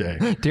is Earth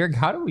Day. Derek,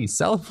 how do we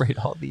celebrate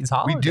all these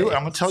holidays? We do.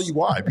 I'm going to tell you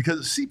why.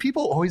 Because, see,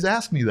 people always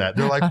ask me that.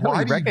 They're like,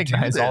 why do you do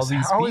this?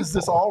 How is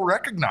this all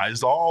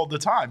recognized all the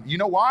time? You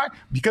know why?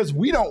 Because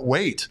we don't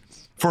wait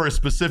for a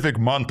specific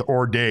month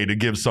or day to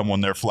give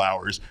someone their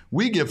flowers.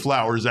 We give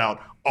flowers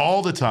out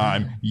all the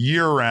time,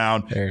 year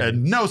round,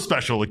 and no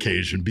special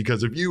occasion,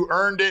 because if you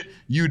earned it,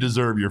 you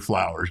deserve your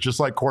flowers. Just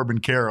like Corbin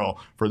Carroll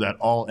for that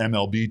all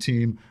MLB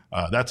team.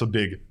 That's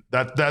big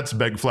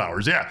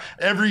flowers. Yeah,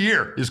 every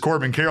year is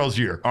Corbin Carroll's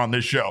year on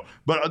this show.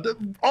 But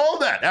all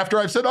of that, after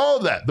I've said all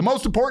of that, the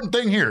most important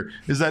thing here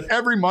is that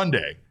every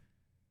Monday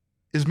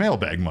is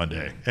Mailbag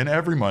Monday. And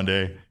every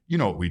Monday, you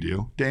know what we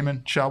do.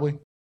 Damon, shall we?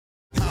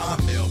 My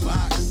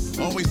mailbox,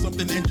 always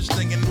something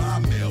interesting in my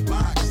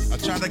mailbox. I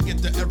try to get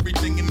to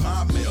everything in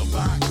my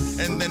mailbox,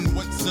 and then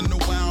once in a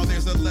while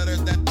there's a letter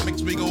that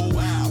makes me go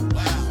wow,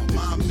 wow.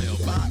 My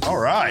mailbox. All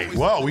right,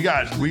 well, we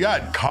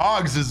got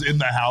Cogs is in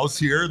the house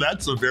here.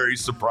 That's a very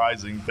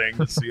surprising thing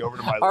to see over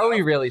to my left. Are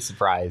we really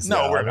surprised?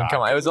 No, we're not.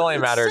 Come on, it was only a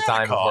matter of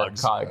time before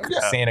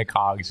Yeah. Santa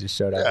Cogs just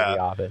showed up at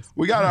the office.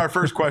 We got our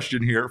first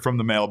question here from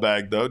the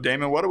mailbag, though.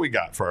 Damon, what do we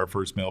got for our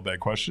first mailbag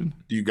question?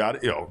 Do you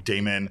got it? Oh,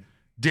 Damon.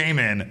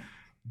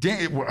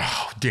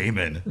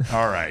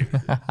 All right.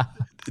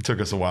 It took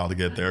us a while to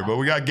get there, but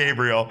we got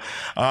Gabriel.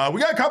 We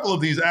got a couple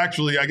of these,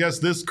 actually. I guess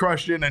this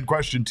question and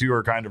question 2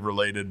 are kind of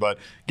related, but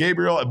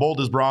Gabriel at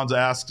Bold as Bronze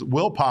asks,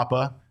 will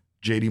Papa,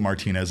 JD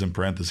Martinez in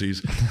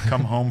parentheses,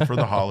 come home for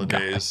the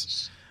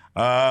holidays?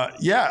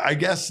 Yeah, I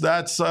guess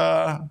that's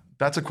a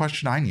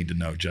question I need to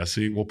know,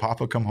 Jesse. Will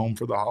Papa come home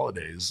for the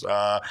holidays?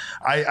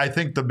 I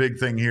think the big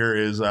thing here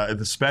is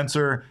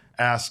Spencer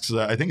asks,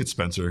 I think it's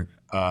Spencer,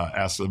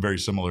 asks a very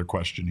similar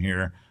question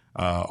here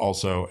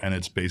also, and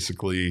it's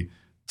basically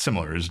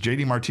similar. Is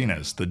JD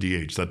Martinez the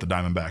DH that the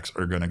Diamondbacks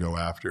are going to go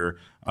after?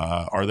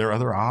 Are there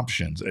other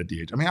options at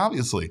DH? I mean,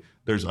 obviously,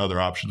 there's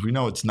other options. We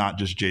know it's not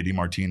just JD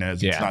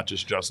Martinez. It's not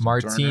just Justin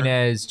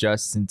Martinez, Turner.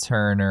 Justin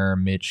Turner,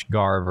 Mitch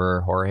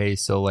Garver, Jorge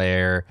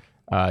Soler.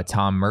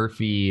 Tom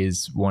Murphy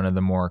is one of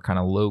the more kind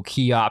of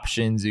low-key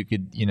options who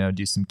could,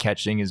 do some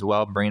catching as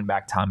well. Bringing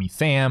back Tommy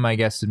Pham, I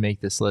guess, would make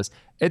this list.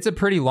 It's a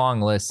pretty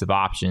long list of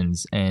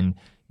options, and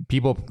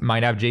people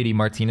might have JD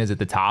Martinez at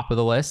the top of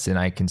the list, and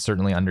I can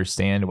certainly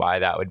understand why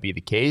that would be the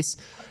case.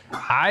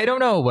 I don't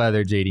know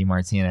whether JD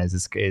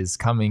Martinez is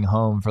coming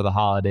home for the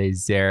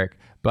holidays, Derek,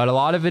 but a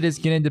lot of it is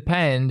going to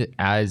depend,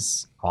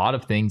 as a lot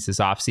of things this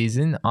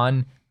offseason,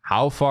 on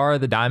how far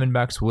the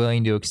Diamondbacks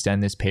willing to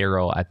extend this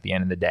payroll at the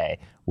end of the day.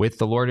 With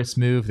the Lourdes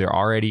move, they're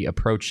already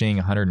approaching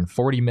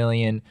 $140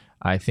 million.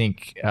 I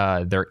think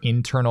their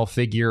internal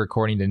figure,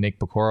 according to Nick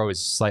Pecoro,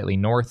 is slightly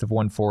north of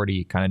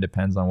 140. It kind of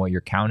depends on what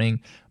you're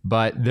counting.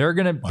 But they're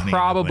going to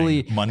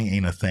probably... Money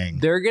ain't a thing.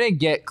 They're going to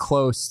get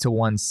close to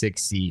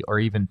 160 or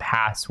even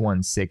past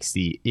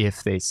 160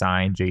 if they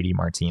sign JD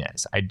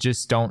Martinez. I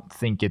just don't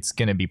think it's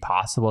going to be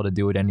possible to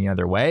do it any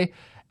other way.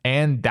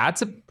 And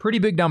that's a pretty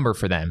big number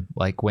for them.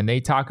 Like when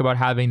they talk about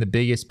having the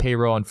biggest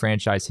payroll in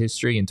franchise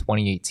history in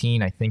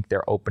 2018, I think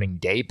their opening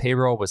day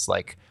payroll was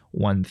like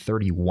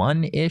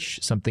 131-ish,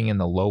 something in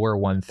the lower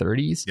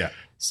 130s. Yeah.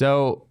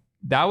 So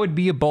that would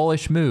be a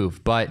bullish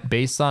move. But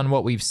based on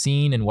what we've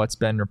seen and what's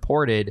been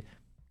reported,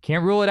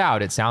 can't rule it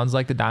out. It sounds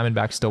like the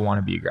Diamondbacks still want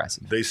to be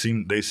aggressive. They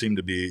seem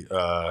to be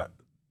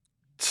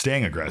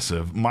staying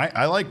aggressive.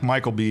 I like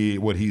Michael B.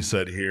 what he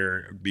said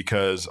here,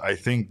 because I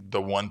think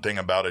the one thing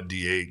about a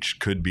DH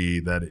could be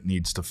that it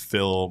needs to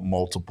fill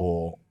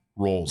multiple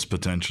roles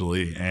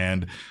potentially.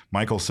 And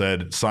Michael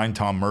said sign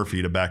Tom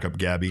Murphy to back up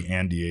Gabby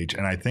and DH.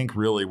 And I think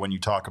really when you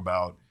talk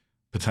about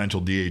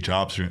potential DH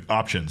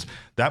options,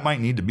 that might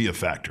need to be a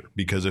factor,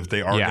 because if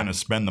they are going to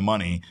spend the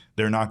money,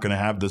 they're not going to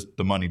have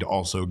the money to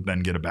also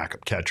then get a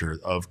backup catcher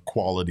of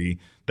quality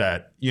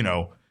that,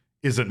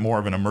 isn't more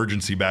of an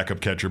emergency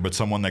backup catcher, but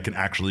someone that can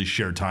actually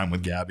share time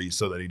with Gabby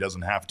so that he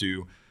doesn't have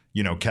to,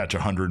 catch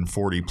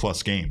 140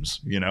 plus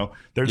games.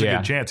 There's a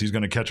good chance he's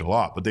going to catch a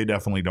lot, but they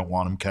definitely don't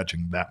want him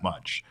catching that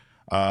much.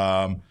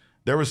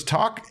 There was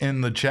talk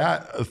in the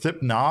chat.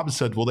 Thip Knob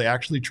said, will they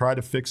actually try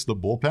to fix the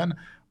bullpen?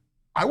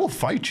 I will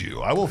fight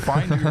you. I will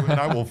find you and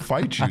I will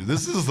fight you.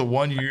 This is the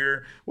 1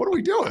 year. What are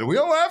we doing? We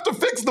don't have to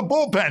fix the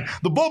bullpen.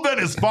 The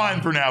bullpen is fine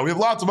for now. We have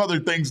lots of other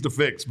things to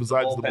fix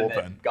besides the bullpen.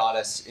 That got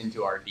us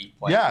into our deep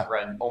play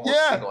run almost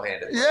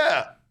single-handedly.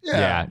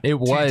 Yeah, it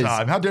was.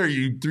 T-Time. How dare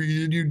you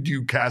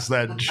cast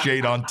that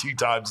shade on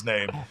T-Time's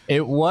name?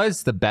 It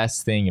was the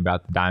best thing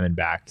about the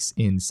Diamondbacks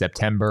in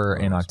September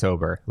and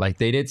October. Like,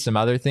 they did some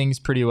other things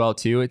pretty well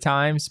too at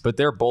times, but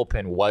their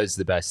bullpen was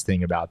the best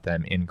thing about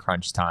them in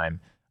crunch time.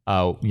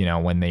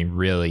 When they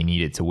really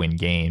needed to win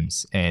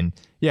games. And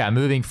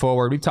moving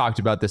forward, we've talked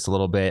about this a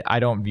little bit. I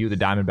don't view the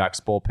Diamondbacks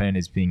bullpen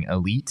as being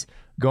elite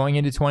going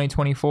into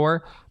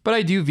 2024, but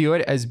I do view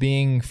it as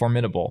being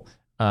formidable.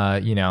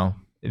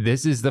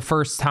 This is the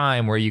first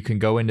time where you can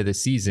go into the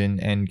season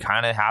and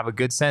kind of have a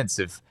good sense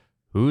of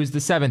who's the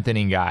 7th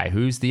inning guy,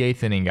 who's the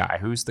 8th inning guy,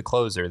 who's the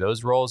closer.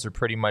 Those roles are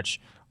pretty much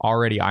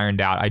already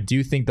ironed out. I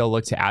do think they'll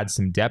look to add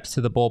some depth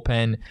to the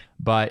bullpen,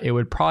 but it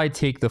would probably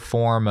take the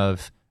form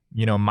of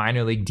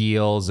minor league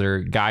deals or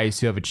guys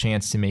who have a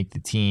chance to make the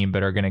team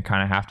but are going to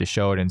kind of have to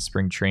show it in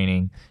spring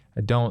training.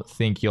 I don't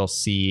think you'll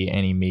see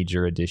any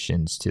major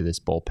additions to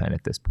this bullpen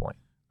at this point.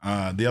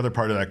 The other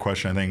part of that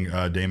question, I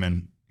think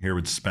Damon here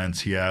with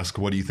Spence, he asked,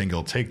 what do you think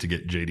it'll take to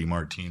get JD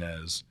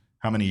Martinez?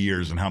 How many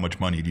years and how much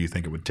money do you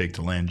think it would take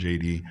to land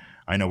JD?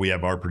 I know we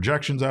have our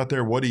projections out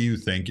there. What do you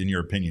think, in your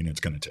opinion, it's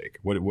going to take?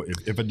 What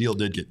if a deal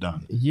did get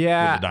done with the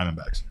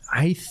Diamondbacks?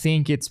 I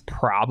think it's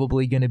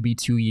probably going to be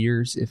 2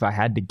 years if I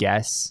had to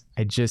guess.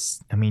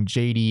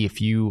 JD,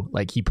 if you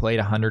he played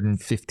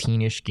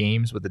 115-ish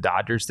games with the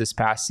Dodgers this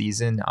past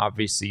season,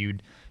 obviously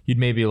you'd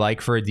maybe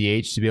like for a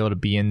DH to be able to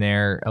be in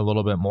there a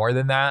little bit more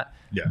than that.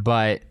 Yeah.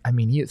 But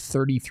he had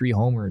 33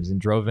 homers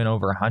and drove in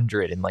over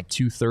 100 in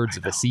 2/3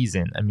 of a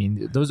season.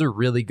 Those are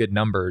really good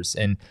numbers,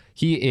 and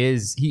he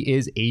is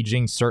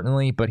aging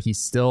certainly, but he's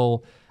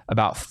still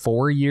about 3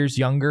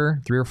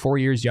 or 4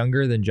 years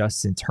younger than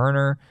Justin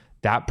Turner.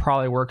 That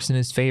probably works in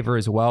his favor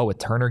as well, with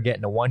Turner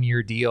getting a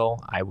 1-year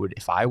deal.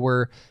 If I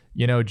were,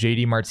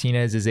 JD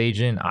Martinez's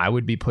agent, I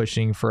would be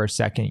pushing for a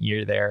second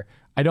year there.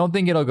 I don't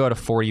think it'll go to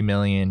 $40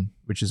 million,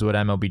 which is what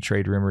MLB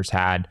Trade Rumors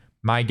had.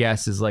 My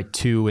guess is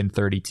 2 and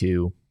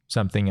 32,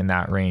 something in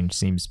that range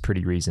seems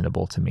pretty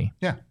reasonable to me.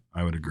 Yeah,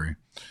 I would agree.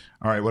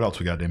 All right, what else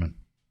we got, Damon?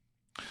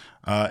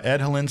 Ed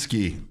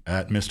Helinsky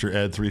at Mr.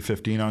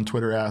 Ed315 on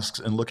Twitter asks,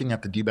 and looking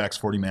at the D-backs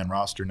 40-man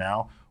roster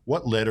now,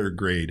 what letter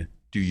grade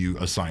do you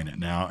assign it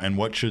now, and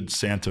what should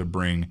Santa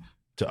bring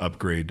to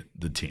upgrade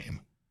the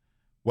team?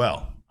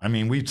 Well,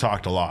 we've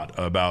talked a lot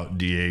about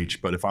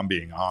DH, but if I'm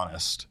being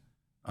honest,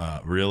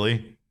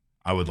 really,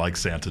 I would like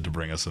Santa to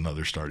bring us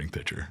another starting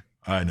pitcher.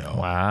 I know.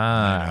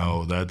 Wow. I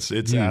know. It's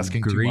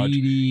asking too much.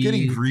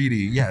 Getting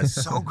greedy. Yeah,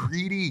 so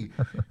greedy.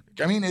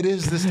 It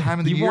is this time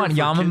of the year. You want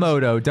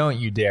Yamamoto, kids. Don't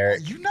you,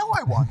 Derek? You know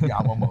I want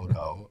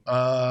Yamamoto.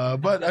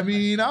 But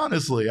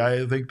honestly,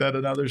 I think that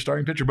another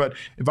starting pitcher. But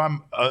if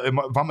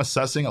I'm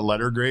assessing a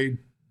letter grade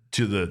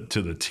to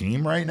the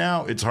team right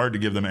now, it's hard to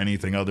give them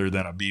anything other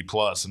than a B+,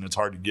 and it's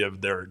hard to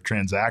give their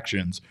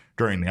transactions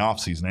during the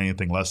offseason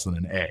anything less than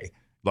an A.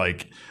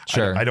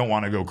 Sure. I don't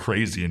want to go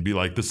crazy and be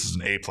like, this is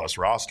an A+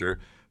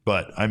 roster.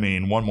 But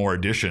one more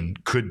addition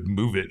could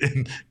move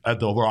it at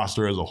the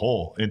roster as a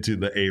whole into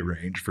the A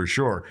range for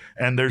sure.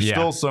 And there's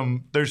still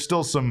some,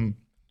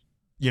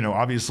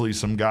 obviously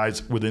some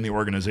guys within the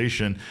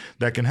organization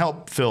that can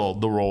help fill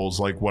the roles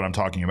like what I'm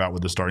talking about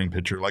with the starting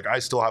pitcher. I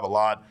still have a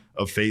lot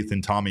of faith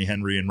in Tommy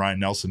Henry and Ryan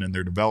Nelson in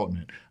their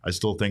development. I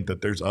still think that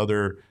there's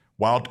other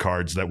wild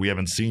cards that we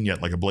haven't seen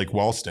yet, like a Blake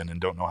Wellston,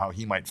 and don't know how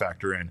he might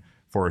factor in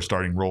for a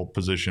starting role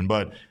position.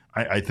 But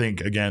I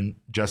think, again,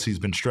 Jesse's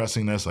been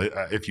stressing this.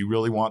 If you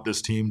really want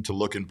this team to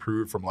look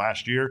improved from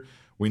last year,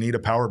 we need a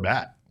power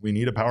bat. We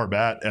need a power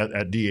bat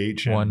at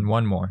DH.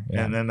 One more.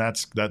 Yeah. And then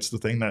that's the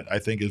thing that I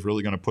think is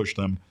really going to push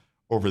them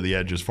over the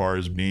edge as far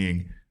as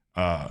being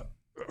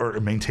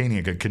or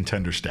maintaining a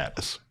contender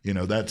status.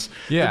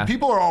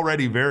 People are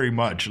already very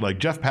much like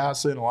Jeff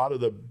Passan. A lot of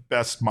the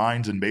best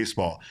minds in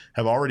baseball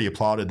have already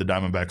applauded the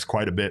Diamondbacks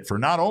quite a bit for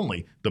not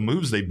only the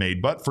moves they've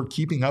made, but for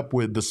keeping up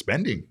with the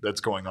spending that's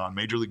going on.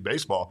 Major League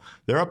Baseball,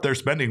 they're up there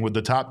spending with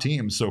the top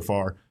teams so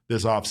far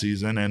this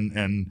offseason,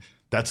 and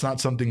that's not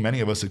something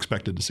many of us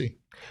expected to see.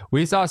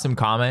 We saw some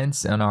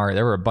comments there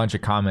were a bunch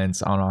of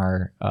comments on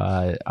our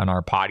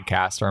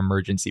podcast, our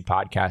emergency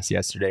podcast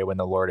yesterday when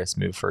the Lourdes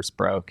move first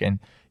broke. And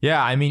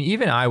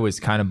even I was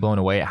kind of blown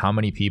away at how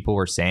many people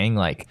were saying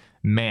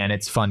man,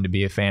 it's fun to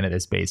be a fan of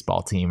this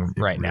baseball team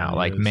right now.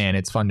 Man,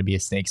 it's fun to be a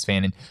Snakes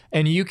fan.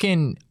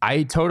 And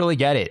I totally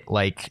get it.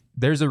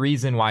 There's a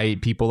reason why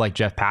people like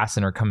Jeff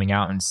Passan are coming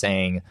out and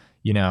saying,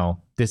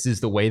 this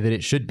is the way that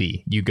it should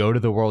be. You go to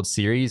the World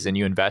Series and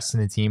you invest in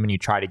the team and you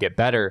try to get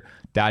better.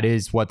 That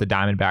is what the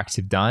Diamondbacks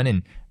have done.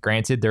 And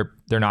granted,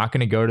 they're not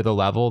going to go to the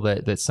level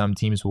that some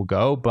teams will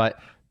go, but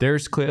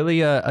there's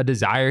clearly a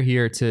desire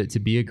here to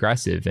be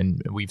aggressive.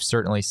 And we've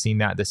certainly seen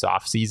that this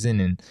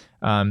offseason.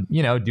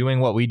 And,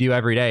 doing what we do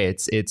every day,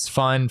 it's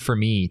fun for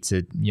me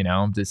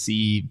to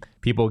see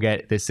people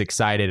get this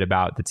excited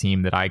about the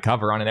team that I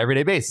cover on an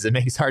everyday basis. It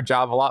makes our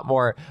job a lot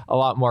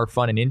more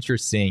fun and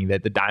interesting.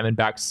 That the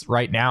Diamondbacks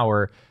right now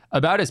are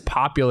about as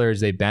popular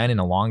as they've been in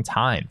a long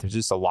time. There's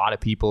just a lot of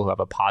people who have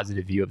a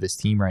positive view of this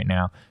team right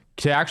now.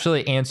 To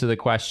actually answer the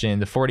question,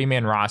 the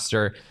 40-man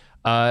roster,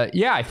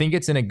 I think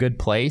it's in a good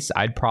place.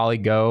 I'd probably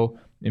go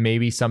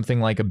maybe something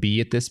like a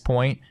B at this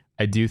point.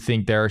 I do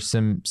think there are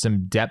some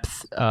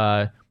depth.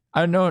 I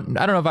don't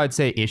know if I'd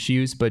say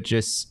issues, but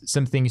just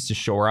some things to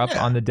shore up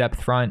on the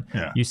depth front.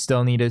 Yeah. You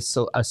still need a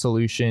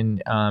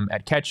solution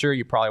at catcher.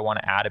 You probably want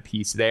to add a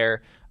piece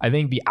there. I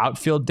think the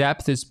outfield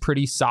depth is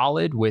pretty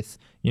solid with,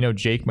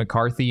 Jake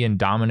McCarthy and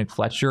Dominic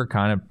Fletcher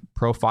kind of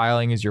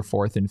profiling as your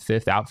fourth and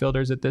fifth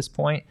outfielders at this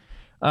point.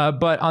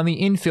 But on the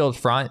infield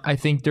front, I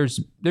think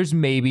there's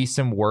maybe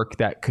some work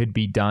that could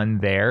be done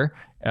there.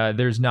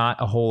 There's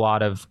not a whole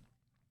lot of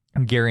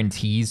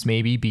guarantees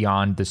maybe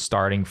beyond the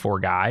starting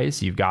four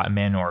guys. You've got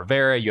Emmanuel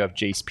Rivera, you have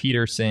Jace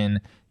Peterson,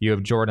 you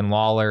have Jordan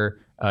Lawler,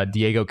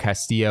 Diego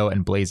Castillo,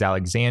 and Blaze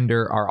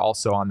Alexander are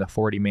also on the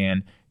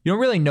 40-man. You don't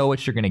really know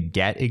what you're going to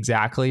get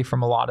exactly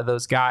from a lot of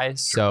those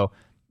guys. Sure. So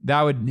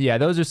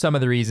those are some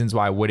of the reasons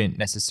why I wouldn't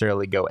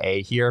necessarily go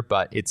A here,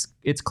 but it's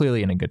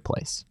clearly in a good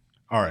place.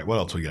 All right, what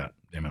else we got,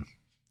 Damon?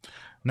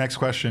 Next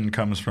question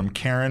comes from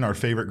Karen, our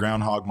favorite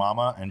groundhog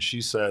mama, and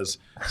she says,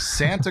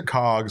 Santa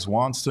Cogs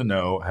wants to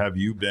know, have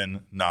you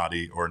been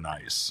naughty or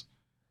nice?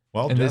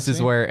 Well, and Jesse,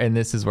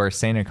 this is where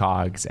Santa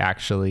Cogs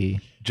actually.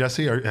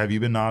 Jesse, have you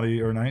been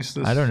naughty or nice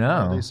this? I don't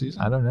know.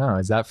 I don't know.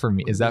 Is that for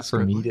me? Is that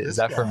for me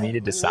to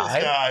decide?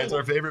 This guy is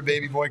our favorite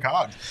baby boy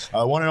Cogs.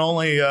 One and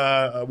only.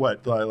 I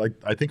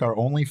think our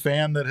only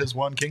fan that has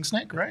won King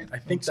Snake, right? I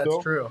think that's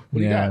true. What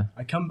do you got?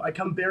 I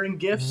come bearing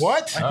gifts.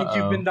 What? I think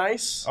you've been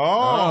nice.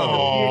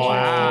 Oh,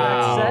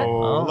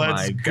 wow!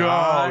 Let's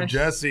go,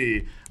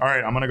 Jesse. All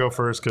right, I'm gonna go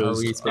first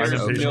because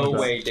there's no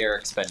way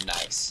Derek's been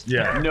nice.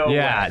 Yeah. No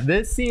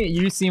way.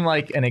 You seem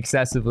like an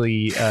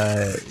excessively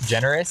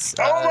generous.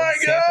 Oh my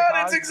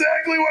God! It's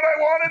exactly what I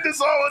wanted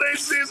this holiday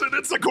season.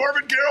 It's the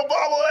Corbin Carroll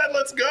bobblehead.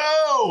 Let's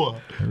go.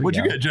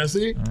 What'd you get,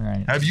 Jesse? All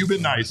right. Have you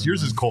been nice?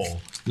 Yours is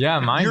Cole. Yeah,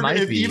 mine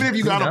might be. Even if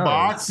you got a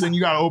box, then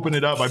you got to open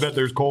it up. I bet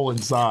there's Cole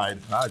inside.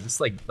 Wow, just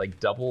like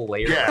double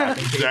layer. Yeah,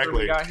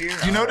 exactly.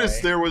 You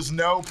notice there was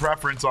no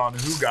preference on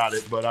who got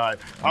it, but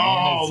let's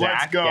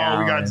go.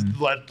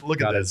 Gallen.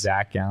 Look at this. A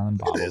Zach Gallen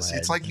bobblehead.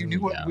 It's like you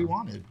knew what we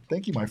wanted.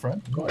 Thank you, my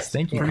friend. Of course.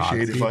 Thank you,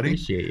 Appreciate Cogs. it, buddy.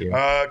 Appreciate you.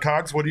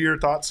 Cogs, what are your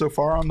thoughts so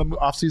far on the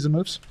offseason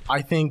moves?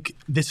 I think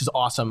this is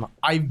awesome.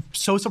 I'm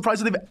so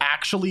surprised that they've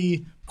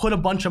actually put a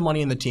bunch of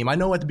money in the team. I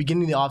know at the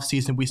beginning of the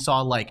offseason we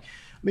saw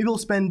maybe we'll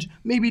spend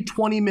maybe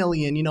 $20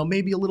 million,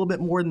 maybe a little bit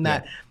more than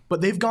that.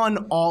 But they've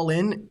gone all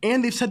in,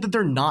 and they've said that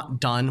they're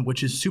not done,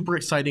 which is super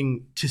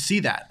exciting to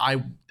see that.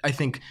 I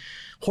think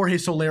Jorge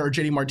Soler or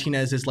JD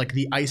Martinez is like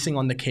the icing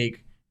on the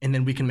cake, and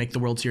then we can make the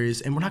World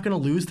Series. And we're not going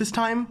to lose this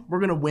time. We're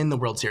going to win the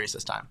World Series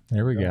this time.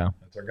 There we go.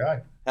 That's our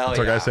guy. That's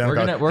our guy,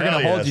 Santa We're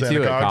gonna hold you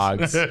to it,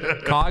 Cogs.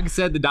 Cogs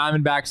said the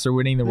Diamondbacks are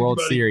winning the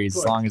World Series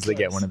as long as they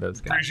get one of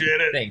those guys.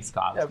 Appreciate it. Thanks,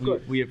 Cogs. Yeah,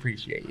 we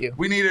appreciate you.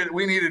 We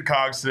needed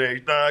Cogs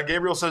today.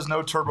 Gabriel says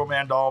no Turbo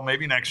Man doll.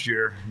 Maybe next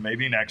year.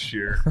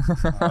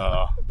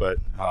 But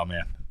oh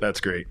man,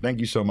 that's great. Thank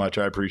you so much.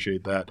 I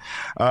appreciate that.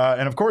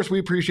 And of course, we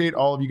appreciate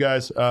all of you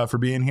guys for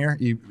being here.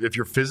 If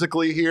you're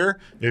physically here,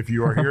 if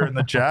you are here in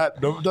the chat,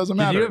 it doesn't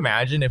matter. Could you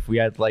imagine if we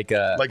had like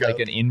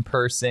an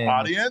in-person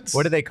audience?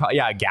 What do they call?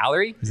 Yeah, a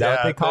gallery. Is that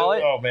what they call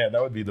it? Oh man,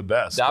 that would be the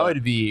best. That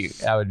would be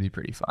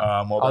pretty fun.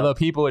 Although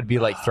people would be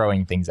like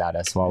throwing things at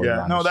us while we were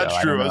on the show.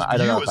 That's true. I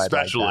don't know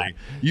especially.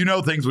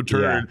 Like things would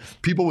turn. Yeah.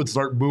 People would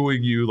start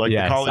booing you like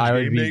the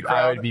college game day crowd.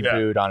 I would be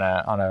booed on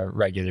a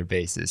regular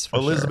basis.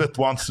 Elizabeth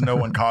wants to know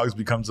when Cogs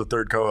becomes the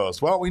third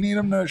co-host. Well, we need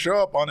him to show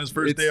up on his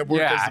first day of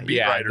work as the beat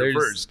writer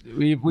first.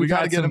 We've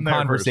had some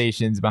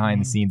conversations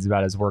behind the scenes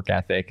about his work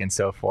ethic and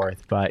so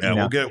forth. But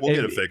we'll get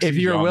it fixed. If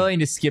you're willing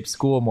to skip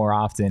school more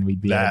often,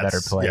 we'd be in a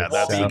better place. Yeah,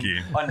 that's the key.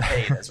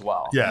 Unpaid as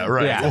well. Yeah,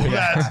 right. Yeah. Well,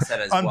 that's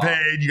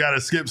unpaid. You got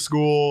to skip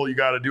school. You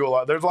got to do a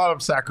lot. There's a lot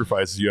of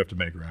sacrifices you have to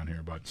make around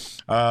here.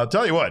 But I'll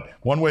tell you what,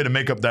 one way to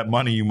make up that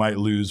money you might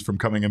lose from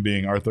coming and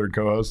being our third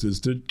co-host is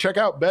to check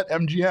out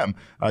BetMGM.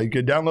 You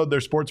can download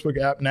their sportsbook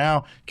app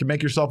now. You can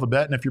make yourself a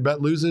bet, and if your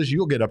bet loses,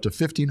 you'll get up to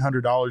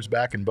 $1,500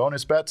 back in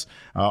bonus bets.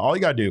 All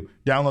you got to do,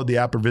 download the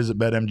app or visit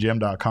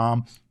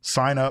BetMGM.com.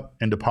 Sign up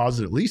and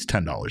deposit at least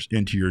 $10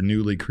 into your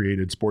newly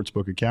created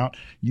sportsbook account.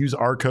 Use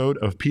our code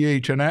of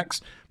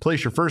PHNX.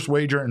 Place your first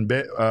wager and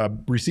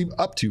receive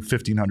up to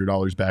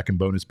 $1,500 back in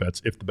bonus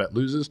bets if the bet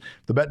loses.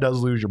 If the bet does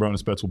lose, your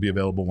bonus bets will be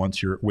available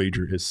once your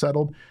wager is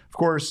settled. Of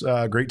course,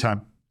 great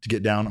time to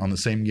get down on the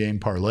same game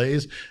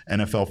parlays,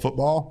 NFL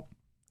football.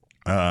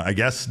 I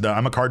guess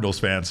I'm a Cardinals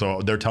fan,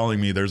 so they're telling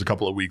me there's a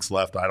couple of weeks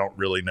left. I don't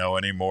really know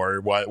anymore.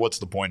 What's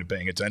the point of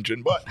paying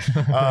attention? But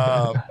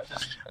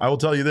I will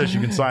tell you this: you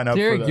can sign up.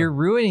 Derek, you're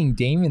ruining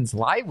Damon's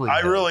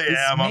livelihood. I really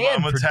am.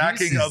 I'm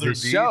attacking other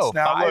show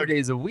now. 5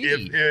 days a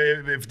week.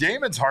 If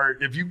Damon's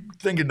heart, if you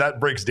thinking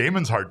that breaks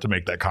Damon's heart to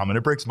make that comment,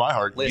 it breaks my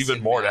heart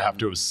even more to have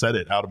to have said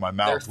it out of my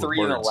mouth. They're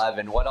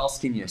 3-11. What else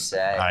can you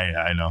say?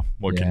 I know.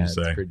 What can you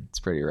say? It's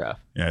pretty rough.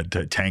 Yeah,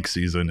 tank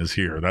season is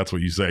here. That's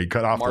what you say.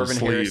 Cut off those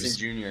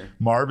sleeves.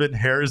 Marvin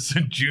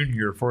Harrison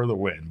Jr. for the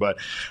win. But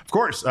of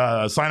course,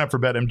 sign up for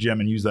BetMGM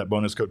and use that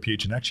bonus code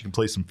PHNX. You can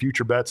play some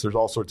future bets. There's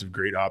all sorts of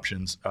great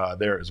options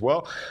there as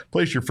well.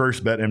 Place your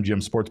first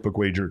BetMGM sportsbook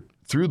wager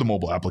through the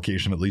mobile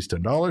application of at least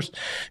 $10.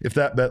 If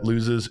that bet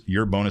loses,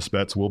 your bonus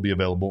bets will be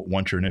available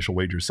once your initial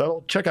wager is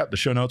settled. Check out the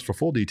show notes for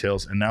full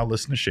details. And now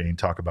listen to Shane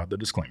talk about the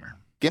disclaimer.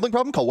 Gambling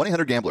problem? Call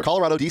 1-800-GAMBLER.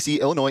 Colorado, D.C.,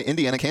 Illinois,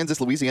 Indiana,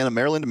 Kansas, Louisiana,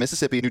 Maryland,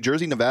 Mississippi, New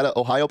Jersey, Nevada,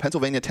 Ohio,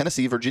 Pennsylvania,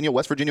 Tennessee, Virginia,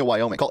 West Virginia,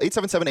 Wyoming. Call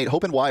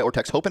 877-8-HOPE-NY or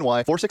text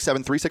HOPE-NY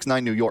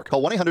 467-369 New York.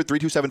 Call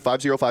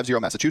 1-800-327-5050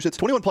 Massachusetts.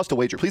 21 plus to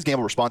wager. Please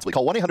gamble responsibly.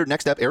 Call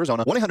 1-800-NEXT-STEP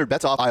Arizona.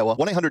 1-800-BETS-OFF Iowa.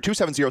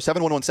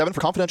 1-800-270-7117 for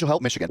confidential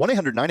help Michigan.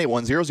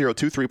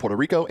 1-800-981-0023 Puerto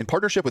Rico in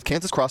partnership with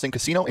Kansas Crossing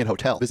Casino and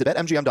Hotel. Visit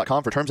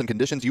BetMGM.com for terms and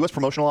conditions. U.S.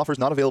 promotional offers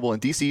not available in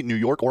D.C., New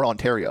York, or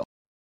Ontario.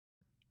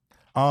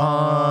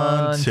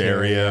 Ontario.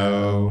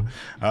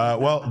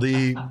 Well,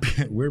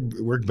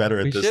 we're better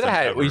at this. We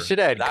should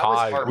have had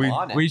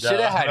Cogs. We should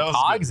have had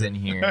Cogs in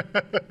here.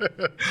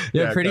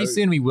 Yeah, pretty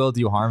soon we will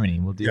do harmony.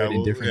 We'll do it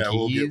in different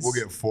keys. We'll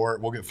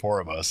get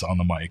four of us on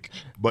the mic,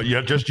 but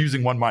just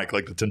using one mic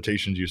like the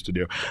Temptations used to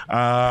do. All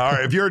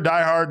right, if you're a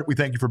diehard, we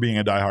thank you for being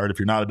a diehard. If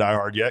you're not a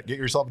diehard yet, get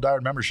yourself a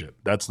diehard membership.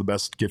 That's the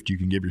best gift you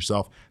can give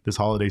yourself this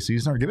holiday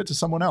season, or give it to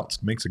someone else.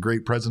 It makes a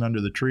great present under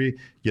the tree.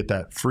 Get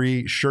that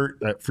free shirt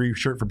for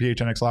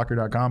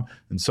PHNXLocker.com,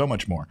 and so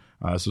much more.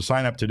 So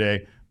sign up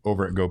today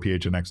over at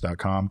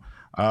GoPHNX.com.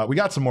 We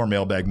got some more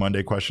Mailbag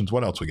Monday questions.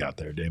 What else we got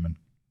there, Damon?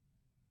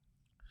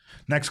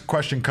 Next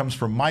question comes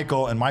from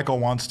Michael, and Michael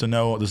wants to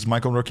know, this is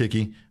Michael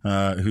Rokicki,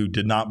 who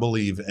did not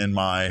believe in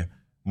my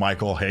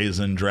Michael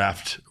Hazen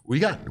draft. We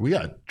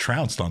got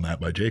trounced on that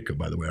by Jacob,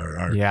 by the way.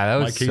 That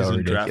was so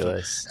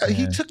ridiculous.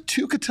 He took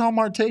 2 Ketel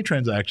Marte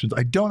transactions.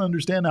 I don't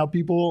understand how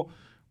people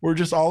were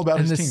just all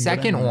about his team. And the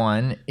second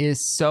one is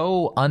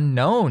so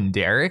unknown,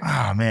 Derek.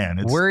 Oh,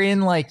 man. We're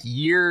in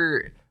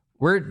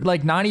we're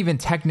not even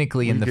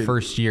technically in the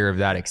first year of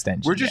that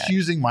extension. We're just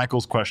using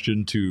Michael's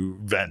question to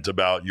vent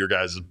about your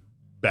guys'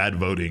 bad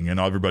voting and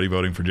everybody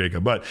voting for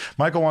Jacob. But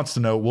Michael wants to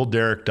know, will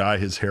Derek dye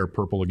his hair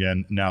purple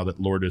again now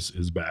that Lourdes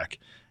is back?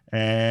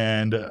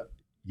 And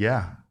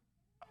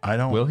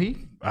will he?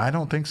 I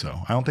don't think so.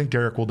 I don't think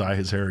Derek will dye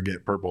his hair and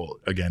get purple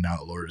again now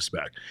that Lourdes is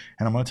back.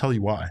 And I'm going to tell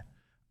you why.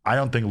 I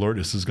don't think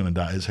Lourdes is going to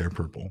dye his hair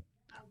purple.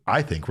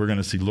 I think we're going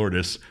to see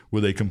Lourdes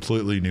with a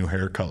completely new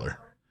hair color.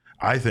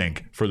 I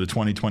think for the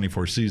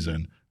 2024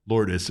 season,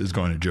 Lourdes is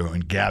going to join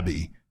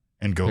Gabby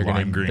and go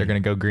lime green. They're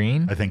going to go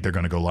green? I think they're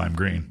going to go lime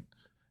green.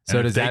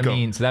 So does that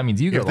mean? So that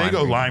means you go. If they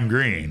go lime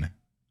green,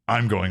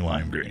 I'm going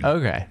lime green.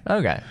 Okay.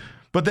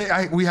 But there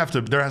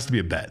has to be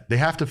a bet. They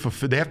have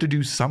to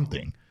do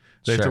something.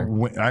 They have to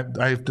win.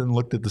 I haven't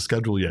looked at the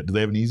schedule yet. Do they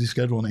have an easy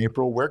schedule in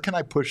April? Where can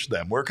I push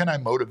them? Where can I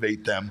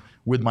motivate them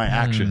with my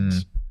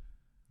actions?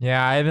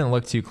 Yeah, I haven't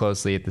looked too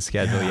closely at the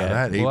schedule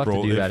yet. We'll have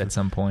to do that at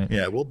some point.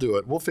 Yeah, we'll do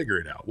it. We'll figure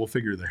it out. We'll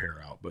figure the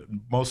hair out. But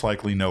most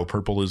likely, no,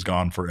 purple is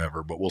gone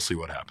forever. But we'll see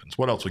what happens.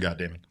 What else we got,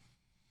 Damon?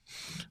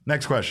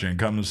 Next question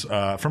comes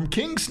from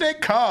King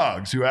Snake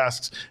Cogs, who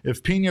asks,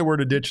 if Pena were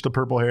to ditch the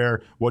purple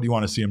hair, what do you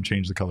want to see him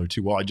change the color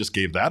to? Well, I just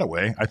gave that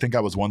away. I think I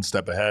was one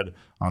step ahead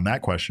on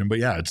that question. But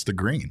yeah, it's the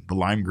green, the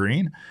lime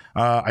green.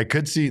 I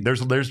could see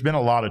there's been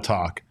a lot of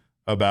talk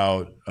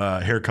about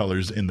hair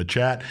colors in the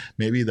chat.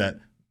 Maybe that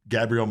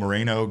Gabriel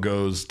Moreno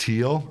goes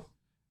teal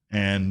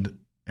and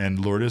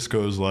Lourdes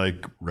goes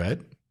like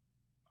red.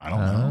 I don't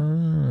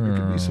know. There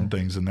could be some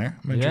things in there.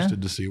 I'm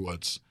interested to see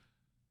what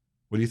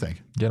do you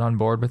think? Get on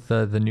board with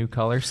the new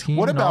color scheme.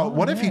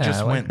 What if he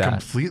just went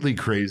completely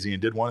crazy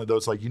and did one of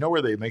those, like,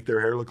 where they make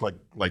their hair look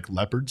like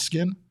leopard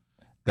skin?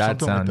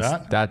 That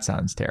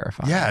sounds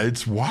terrifying. Yeah,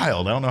 it's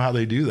wild. I don't know how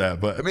they do that,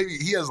 but maybe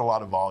he has a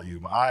lot of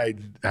volume. I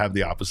have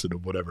the opposite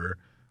of whatever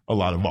a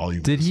lot of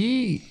volume is.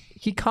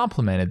 He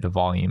complimented the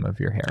volume of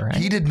your hair, right?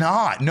 He did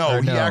not.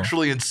 No, he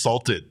actually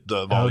insulted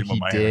the volume of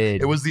my hair.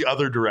 It was the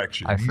other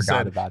direction. I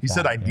forgot about that. He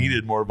said I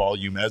needed more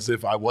volume, as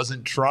if I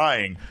wasn't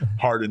trying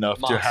hard enough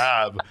to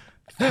have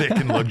thick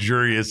and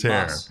luxurious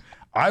hair.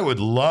 I would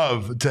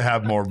love to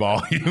have more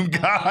volume,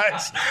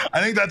 guys.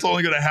 I think that's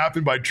only going to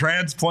happen by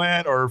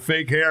transplant or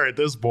fake hair at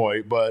this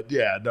point. But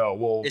yeah, no,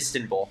 we'll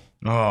Istanbul.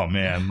 Oh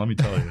man, let me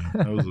tell you,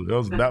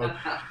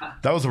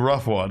 that was a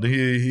rough one.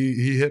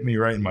 He hit me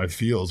right in my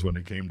feels when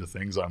it came to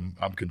things I'm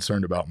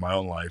concerned about in my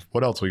own life.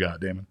 What else we got,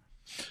 Damon?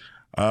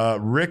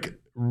 Rick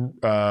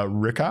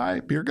Beer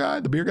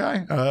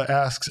Guy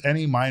asks,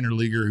 any minor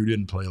leaguer who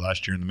didn't play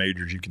last year in the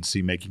majors you can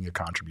see making a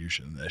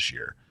contribution this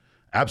year?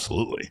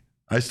 Absolutely.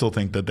 I still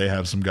think that they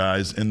have some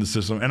guys in the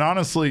system. And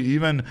honestly,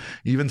 even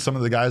some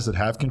of the guys that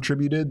have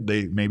contributed,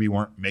 they maybe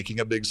weren't making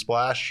a big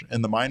splash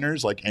in the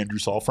minors, like Andrew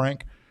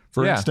Saalfrank,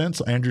 for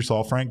instance. Andrew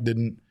Saalfrank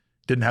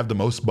didn't have the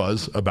most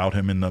buzz about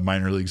him in the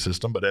minor league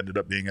system, but ended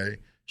up being a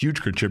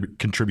huge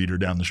contributor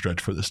down the stretch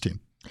for this team.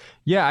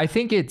 Yeah, I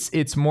think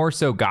it's more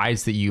so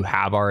guys that you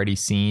have already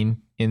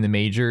seen in the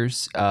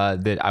majors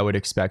that I would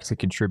expect to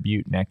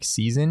contribute next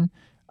season.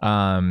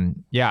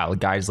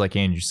 Guys like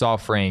Andrew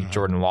Saalfrank,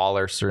 Jordan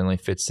Lawler certainly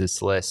fits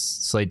this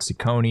list. Slade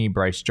Ciccone,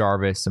 Bryce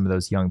Jarvis, some of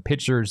those young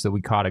pitchers that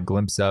we caught a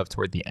glimpse of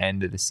toward the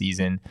end of the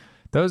season.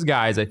 Those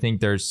guys, I think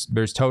there's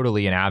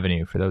totally an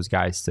avenue for those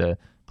guys to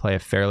play a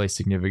fairly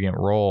significant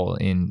role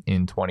in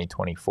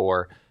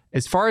 2024.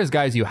 As far as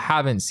guys you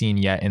haven't seen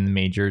yet in the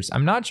majors,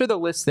 I'm not sure the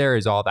list there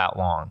is all that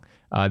long.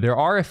 There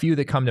are a few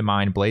that come to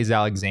mind. Blaze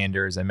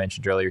Alexander, as I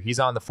mentioned earlier, he's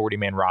on the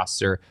 40-man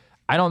roster.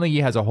 I don't think he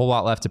has a whole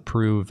lot left to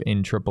prove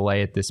in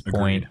AAA at this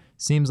point. Agreed.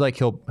 Seems like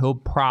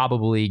he'll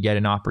probably get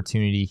an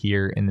opportunity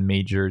here in the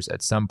majors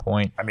at some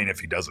point. I mean, if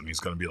he doesn't,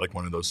 he's going to be like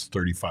one of those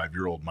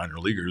 35-year-old minor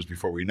leaguers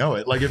before we know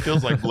it. Like, it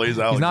feels like Blaze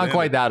Alexander. He's not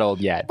quite that old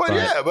yet. But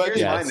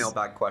here's my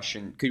mailbag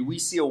question. Could we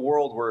see a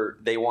world where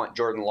they want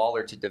Jordan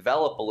Lawler to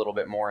develop a little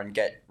bit more and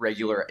get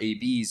regular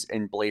ABs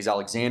and Blaze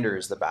Alexander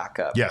as the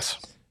backup? Yes.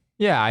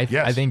 Yeah, I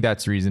think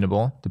that's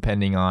reasonable,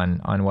 depending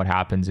on what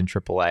happens in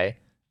AAA.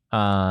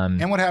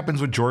 And what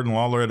happens with Jordan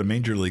Lawler at a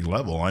major league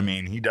level? I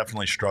mean, he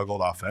definitely struggled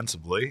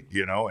offensively,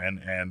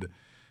 and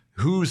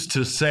who's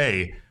to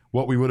say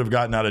what we would have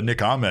gotten out of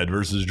Nick Ahmed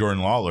versus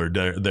Jordan Lawler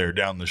there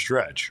down the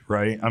stretch,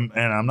 right?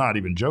 I'm not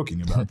even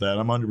joking about that.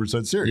 I'm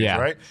 100% serious,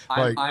 right?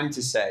 I'm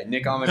to say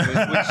Nick Ahmed would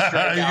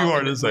strike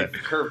out with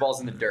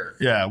curveballs in the dirt.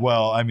 Yeah,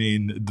 well, I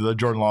mean, the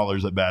Jordan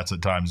Lawler's at bats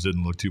at times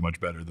didn't look too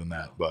much better than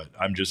that, but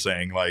I'm just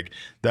saying, like,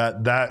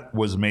 that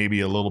was maybe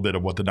a little bit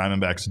of what the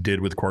Diamondbacks did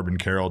with Corbin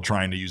Carroll,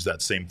 trying to use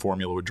that same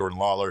formula with Jordan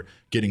Lawler,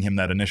 getting him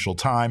that initial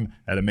time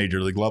at a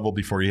major league level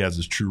before he has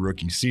his true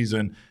rookie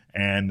season,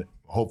 and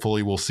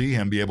hopefully we'll see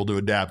him be able to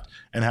adapt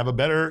and have a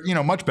better,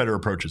 much better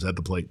approaches at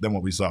the plate than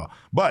what we saw.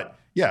 But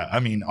yeah,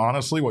 I mean,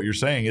 honestly, what you're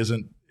saying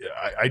isn't,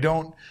 I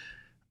don't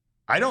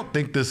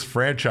think this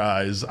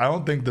franchise, I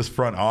don't think this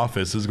front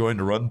office is going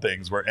to run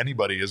things where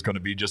anybody is going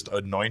to be just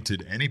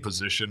anointed any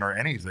position or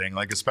anything.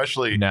 Like,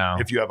 especially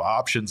if you have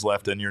options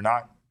left and you're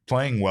not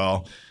playing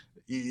well,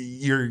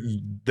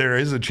 there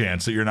is a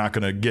chance that you're not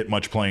going to get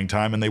much playing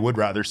time, and they would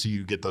rather see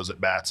you get those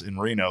at bats in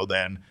Reno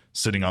than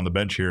sitting on the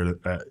bench here,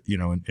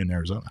 in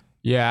Arizona.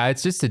 Yeah,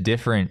 it's just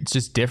different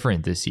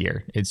this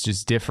year. It's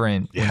just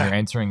different when you're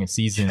entering a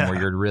season where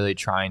you're really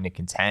trying to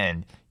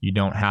contend. You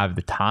don't have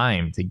the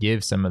time to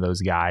give some of those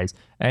guys.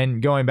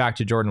 And going back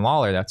to Jordan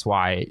Lawler, that's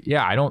why,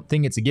 I don't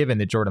think it's a given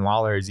that Jordan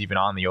Lawler is even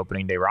on the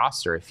opening day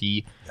roster. If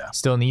he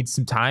still needs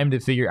some time to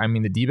figure, I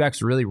mean, the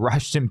D-backs really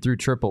rushed him through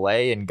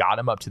AAA and got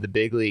him up to the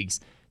big leagues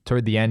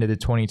toward the end of the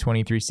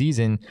 2023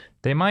 season.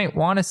 They might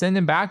want to send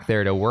him back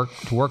there to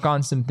work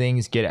on some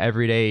things, get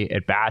everyday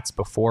at bats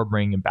before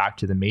bringing him back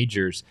to the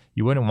majors.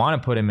 You wouldn't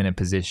want to put him in a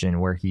position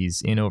where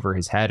he's in over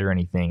his head or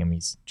anything. I mean,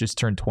 he's just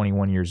turned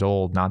 21 years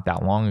old not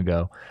that long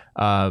ago.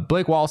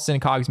 Blake Walston,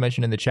 Cogs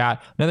mentioned in the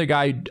chat, another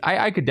guy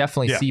I could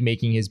definitely see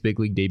making his big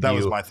league debut. That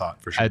was my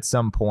thought for sure. At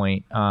some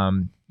point,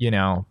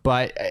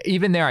 but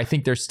even there, I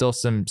think there's still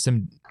some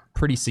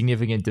pretty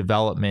significant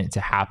development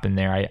to happen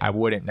there. I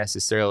wouldn't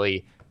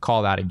necessarily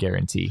call that a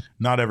guarantee.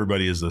 Not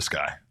everybody is this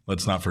guy.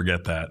 Let's not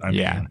forget that. I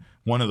mean,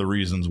 one of the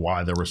reasons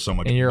why there was so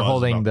much. And you're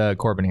holding the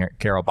Corbin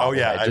Carroll ball. Oh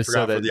yeah, I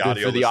forgot for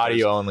the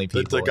audio only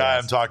people. The guy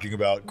I'm talking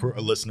about,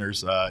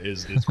 listeners,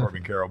 is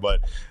Corbin Carroll.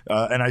 But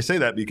and I say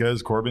that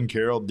because Corbin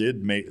Carroll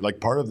did make, like,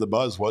 part of the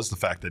buzz was the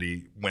fact that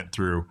he went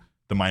through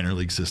the minor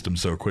league system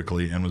so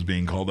quickly and was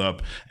being called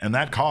up, and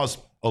that caused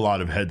a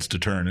lot of heads to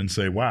turn and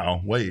say,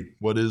 "Wow, wait,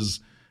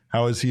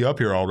 how is he up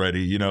here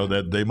already?"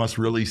 That they must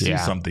really see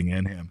something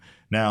in him.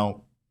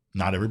 Now,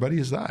 not everybody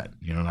is that.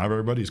 Not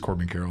everybody is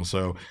Corbin Carroll.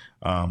 So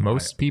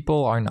most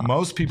people are not.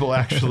 Most people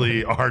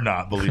actually are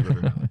not, believe it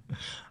or not.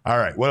 All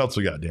right. What else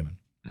we got, Damon?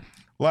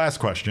 Last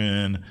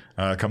question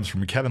comes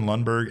from Kevin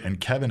Lundberg. And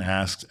Kevin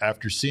asks,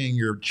 after seeing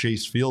your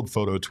Chase Field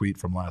photo tweet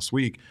from last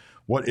week,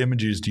 what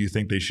images do you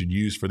think they should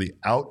use for the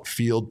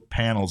outfield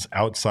panels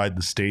outside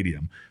the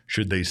stadium?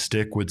 Should they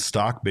stick with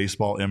stock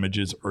baseball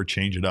images or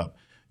change it up?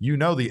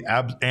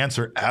 The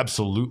answer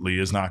absolutely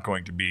is not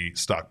going to be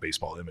stock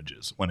baseball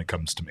images when it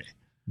comes to me.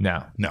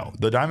 No.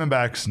 The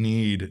Diamondbacks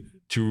need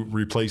to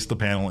replace the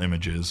panel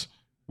images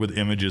with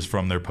images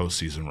from their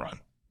postseason run,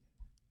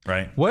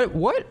 right?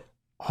 What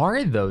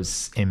are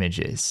those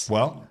images?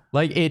 Well,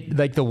 like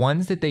the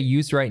ones that they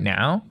use right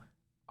now.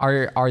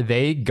 Are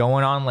they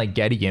going on like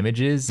Getty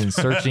Images and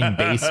searching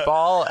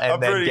baseball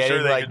and then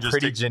getting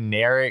pretty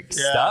generic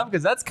stuff?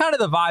 Because that's kind of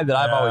the vibe that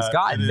I've always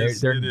gotten. They're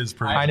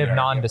kind of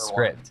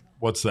nondescript.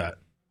 What's that?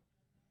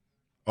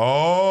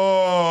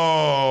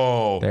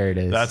 Oh, there it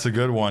is. That's a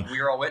good one. We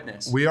are all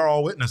witness. We are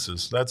all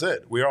witnesses. That's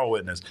it. We are all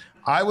witness.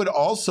 I would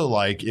also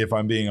like, if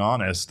I'm being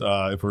honest,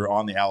 if we're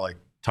on the Alec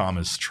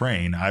Thomas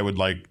train, I would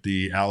like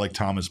the Alec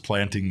Thomas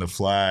planting the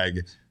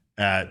flag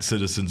at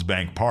Citizens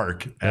Bank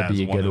Park That'd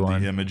as one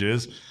of the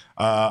images.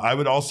 I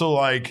would also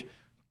like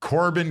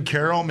Corbin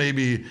Carroll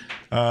maybe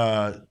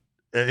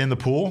in the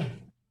pool.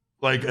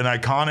 Like an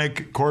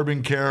iconic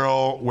Corbin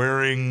Carroll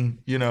wearing,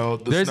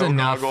 the There's snow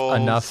goggles.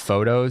 enough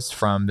photos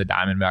from the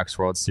Diamondbacks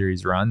World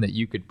Series run that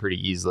you could pretty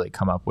easily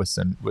come up with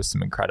some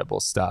incredible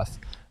stuff.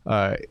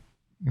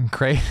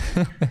 Craig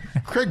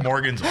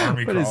Morgan's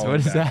army crawl. What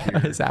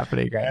is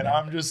happening right now?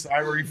 And I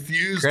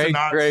refuse to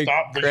not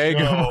stop the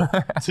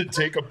show to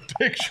take a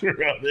picture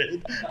of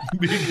it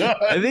because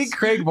I think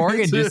Craig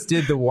Morgan just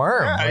did the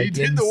worm. Yeah, he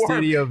did the worm.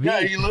 Studio V.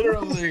 Yeah, he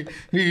literally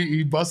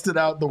he busted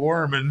out the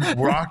worm and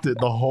rocked it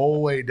the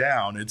whole way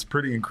down. It's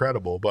pretty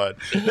incredible. But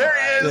there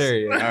he is. There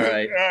he is. All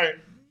right.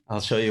 I'll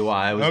show you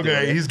why I was doing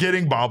it. He's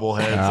getting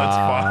bobbleheads. That's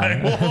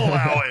fine. We'll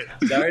allow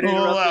it. Sorry to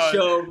interrupt the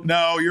show.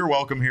 No, you're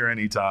welcome here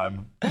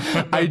anytime.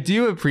 I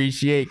do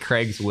appreciate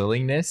Craig's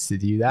willingness to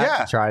do that.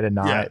 Yeah. To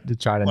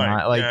try to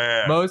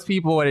not. Most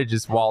people would have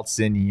just waltzed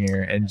in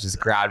here and just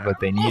grabbed what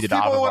they needed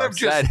off of our set. Most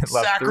people would have just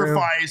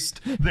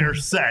sacrificed their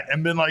set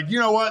and been like, you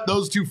know what?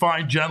 Those two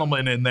fine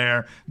gentlemen in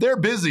there, they're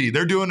busy.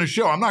 They're doing a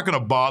show. I'm not going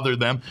to bother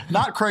them.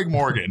 Not Craig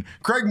Morgan.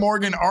 Craig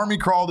Morgan army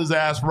crawled his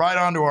ass right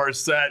onto our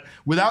set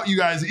without you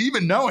guys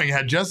even knowing,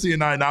 had Jesse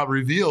and I not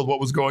revealed what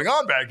was going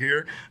on back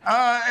here,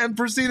 and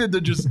proceeded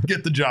to just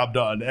get the job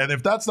done. And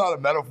if that's not a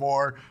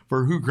metaphor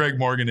for who Craig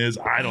Morgan is,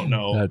 I don't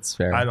know. That's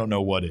fair. I don't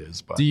know what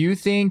is. But do you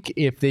think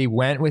if they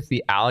went with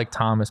the Alec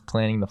Thomas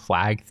planting the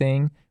flag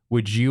thing,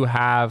 would you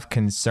have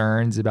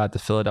concerns about the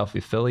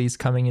Philadelphia Phillies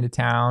coming into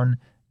town,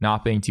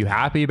 not being too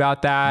happy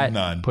about that?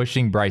 None.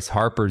 Pushing Bryce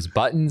Harper's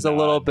buttons a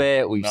little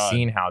bit. We've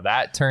seen how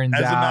that turns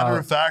out. As a matter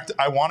of fact,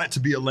 I want it to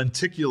be a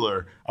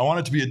lenticular. I want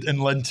it to be a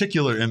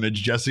lenticular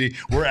image, Jesse,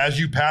 where as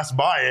you pass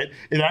by it,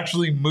 it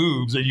actually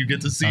moves and you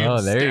get to see him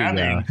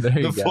stabbing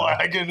the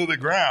flag into the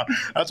ground.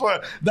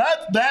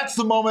 That's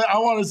the moment I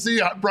want to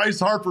see Bryce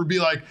Harper be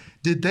like,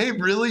 did they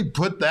really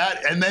put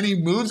that? And then he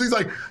moves. He's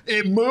like,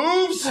 it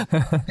moves?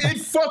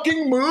 It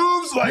fucking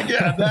moves? Like,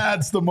 yeah,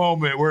 that's the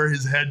moment where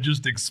his head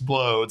just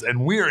explodes.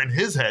 And we're in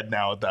his head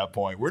now at that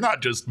point. We're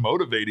not just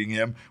motivating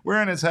him.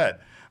 We're in his head.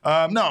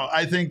 No,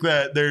 I think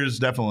that there's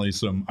definitely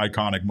some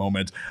iconic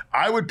moments.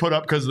 I would put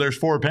up, because there's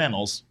 4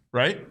 panels,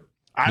 right?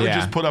 I would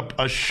just put up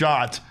a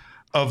shot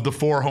of the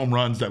 4 home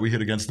runs that we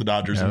hit against the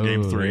Dodgers in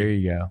Game 3. There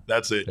you go.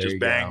 That's it. Just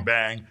bang,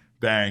 bang.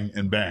 Bang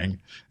and bang,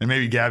 and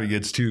maybe Gabby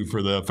gets 2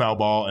 for the foul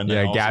ball, and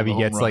then Gabby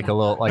gets like a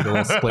little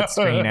split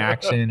screen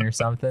action or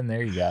something.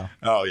 There you go.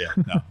 Oh yeah,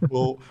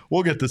 no,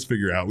 we'll get this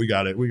figured out. We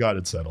got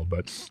it settled.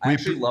 But I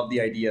actually love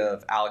the idea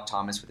of Alec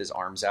Thomas with his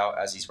arms out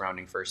as he's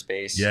rounding first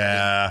base.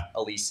 Yeah,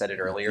 Elise said it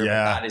earlier.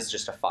 Yeah, but that is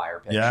just a fire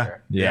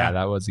picture. Yeah,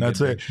 that was a good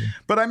picture.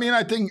 But I mean,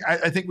 I think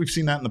we've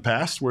seen that in the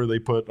past where they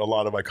put a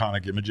lot of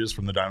iconic images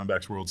from the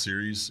Diamondbacks World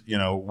Series,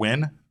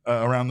 win.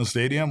 Around the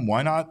stadium.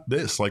 Why not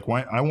this? Like,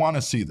 why? I want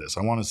to see this.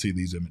 I want to see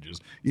these images,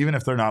 even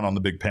if they're not on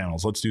the big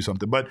panels. Let's do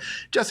something. But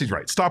Jesse's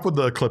right. Stop with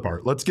the clip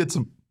art. Let's get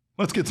some stuff.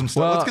 Well, let's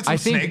get some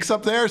snakes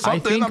up there.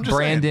 Something. I think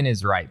Brandon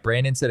is right.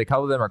 Brandon said a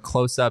couple of them are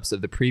close-ups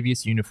of the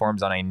previous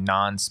uniforms on a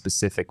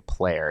non-specific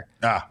player.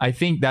 I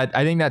think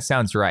that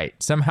sounds right.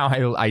 Somehow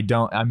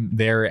I'm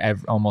there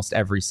almost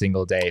every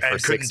single day for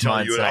 6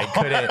 months, and I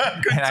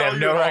have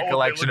no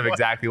recollection of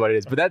exactly what it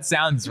is. But that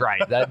sounds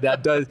right.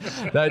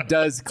 That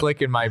does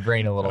click in my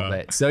brain a little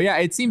bit. So yeah,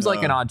 it seems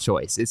like an odd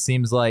choice. It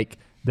seems like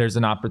there's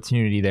an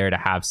opportunity there to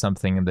have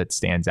something that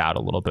stands out a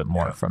little bit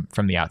more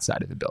from the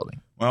outside of the building.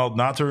 Well,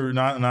 not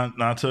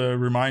to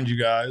remind you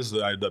guys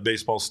that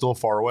baseball's still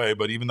far away,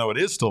 but even though it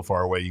is still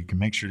far away, you can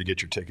make sure to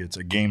get your tickets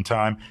at Game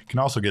Time. You can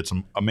also get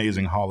some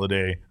amazing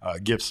holiday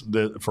gifts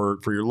for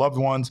your loved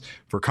ones,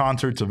 for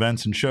concerts,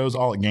 events, and shows,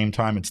 all at Game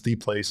Time. It's the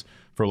place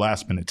for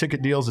last-minute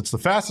ticket deals. It's the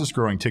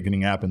fastest-growing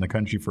ticketing app in the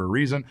country for a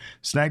reason.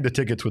 Snag the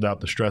tickets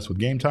without the stress with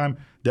Game Time.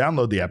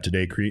 Download the app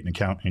today, create an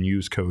account, and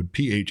use code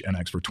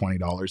PHNX for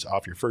 $20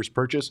 off your first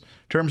purchase.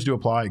 Terms do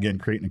apply. Again,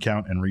 create an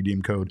account and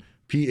redeem code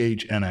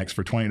PHNX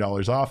for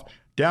 $20 off.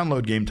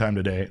 Download Game Time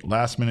today.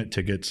 Last-minute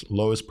tickets,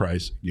 lowest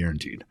price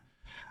guaranteed.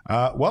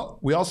 Well,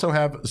 we also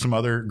have some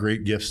other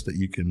great gifts that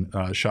you can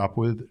shop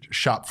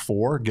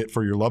for, get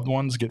for your loved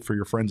ones, get for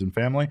your friends and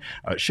family.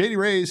 Shady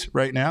Rays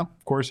right now,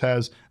 of course,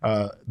 has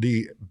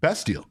the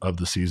best deal of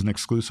the season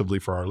exclusively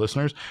for our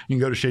listeners. You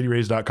can go to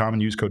shadyrays.com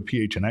and use code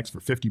PHNX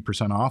for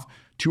 50% off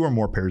 2 or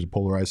more pairs of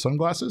polarized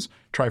sunglasses.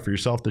 Try for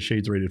yourself. The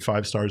shades rated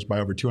 5 stars by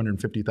over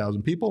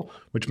 250,000 people,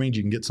 which means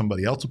you can get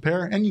somebody else a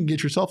pair and you can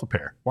get yourself a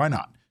pair. Why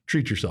not?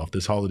 Treat yourself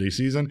this holiday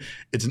season.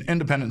 It's an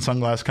independent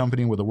sunglass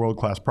company with a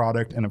world-class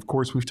product. And of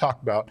course, we've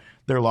talked about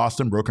their lost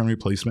and broken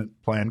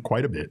replacement plan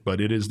quite a bit, but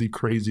it is the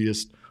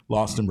craziest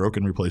lost and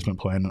broken replacement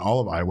plan in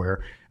all of eyewear.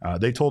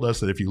 They told us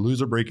that if you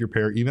lose or break your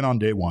pair, even on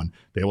day 1,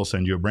 they will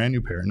send you a brand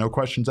new pair. No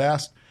questions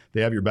asked.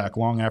 They have your back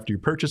long after your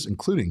purchase,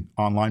 including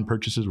online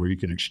purchases where you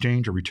can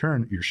exchange or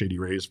return your Shady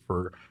Rays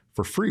for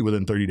free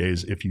within 30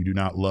 days if you do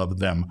not love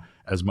them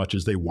as much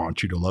as they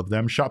want you to love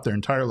them. Shop their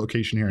entire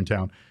location here in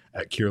town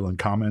at Kierland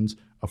Commons,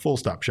 a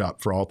full-stop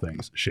shop for all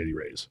things Shady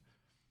Rays.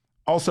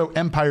 Also,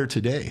 Empire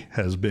Today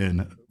has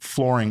been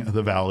flooring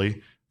the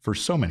Valley for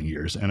so many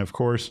years. And of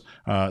course,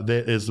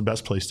 that is the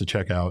best place to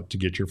check out to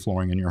get your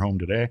flooring in your home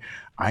today.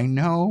 I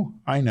know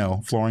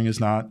flooring is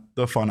not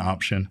the fun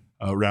option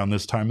around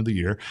this time of the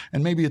year.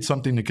 And maybe it's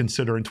something to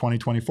consider in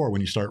 2024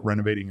 when you start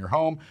renovating your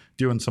home,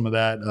 doing some of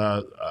that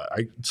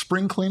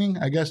spring cleaning,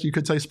 I guess you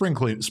could say.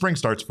 Spring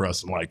starts for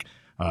us in like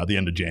the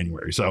end of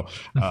January. So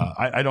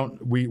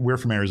we're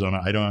from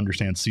Arizona. I don't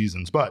understand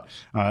seasons, but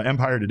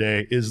Empire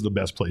Today is the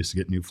best place to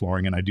get new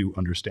flooring, and I do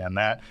understand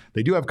that.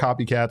 They do have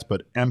copycats,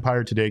 but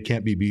Empire Today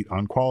can't be beat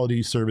on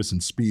quality, service,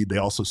 and speed. They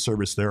also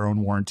service their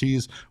own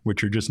warranties,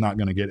 which you're just not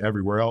going to get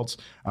everywhere else.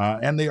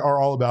 And they are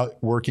all about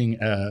working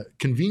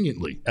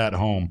conveniently at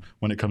home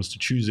when it comes to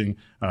choosing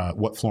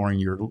what flooring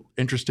you're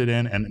interested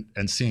in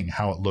and seeing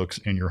how it looks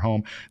in your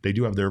home. They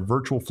do have their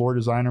virtual floor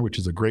designer, which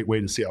is a great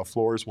way to see how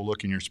floors will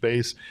look in your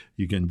space.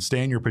 You can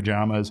stay in your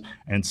pajamas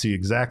and see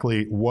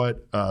exactly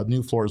what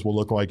new floors will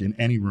look like in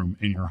any room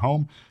in your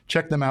home.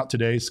 Check them out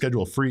today.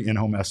 Schedule a free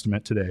in-home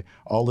estimate today.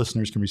 All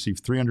listeners can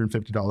receive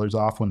 $350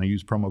 off when they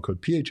use promo code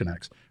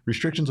PHNX.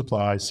 Restrictions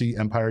apply. See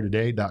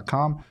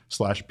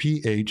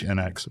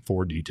empiretoday.com/PHNX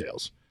for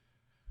details.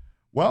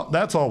 Well,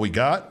 that's all we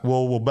got.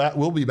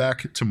 We'll be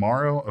back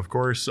tomorrow. Of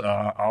course,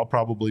 I'll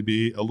probably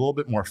be a little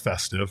bit more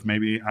festive.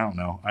 Maybe, I don't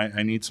know.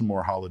 I need some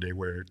more holiday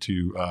wear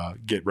to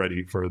get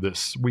ready for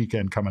this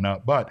weekend coming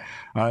up. But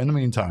in the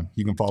meantime,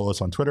 you can follow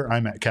us on Twitter.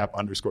 I'm at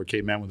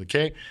 @cap_caveman with a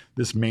K.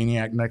 This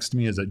maniac next to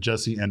me is at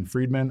Jesse N.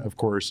 Friedman. Of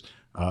course,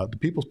 the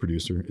People's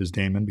producer is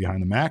Damon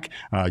behind the Mac.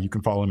 You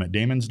can follow him at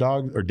Damon's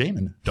Dog, or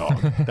Damon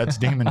Dog. That's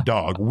Damon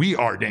Dog. We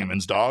are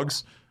Damon's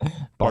Dogs.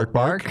 Bark,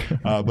 bark.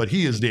 But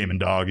he is Damon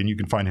Dog, and you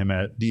can find him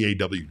at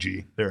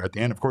DAWG there at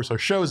the end. Of course, our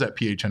show is at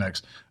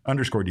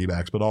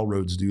PHNX_DBacks, but all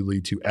roads do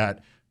lead to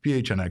at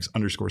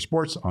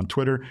PHNX_sports on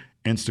Twitter,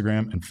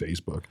 Instagram, and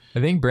Facebook.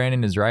 I think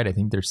Brandon is right. I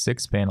think there's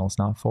 6 panels,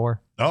 not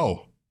 4.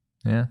 Oh.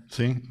 Yeah.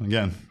 See,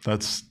 again,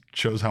 that's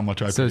shows how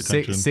much I pay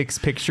attention. Six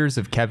pictures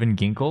of Kevin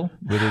Ginkel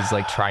with his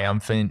like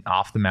triumphant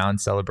off the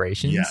mound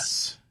celebrations.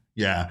 Yes.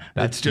 Yeah.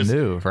 That's it's just the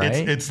move, right?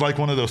 It's like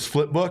one of those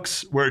flip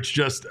books where it's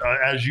just,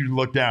 as you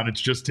look down,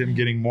 it's just him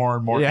getting more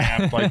and more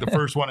amped. Like the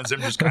first one is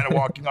him just kind of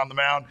walking on the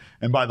mound.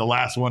 And by the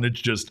last one, it's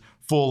just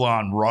full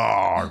on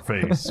raw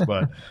face.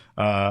 But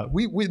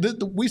we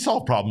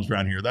solve problems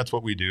around here. That's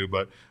what we do.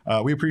 But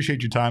we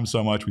appreciate your time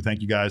so much. We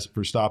thank you guys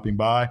for stopping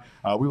by.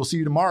 We will see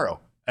you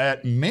tomorrow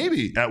at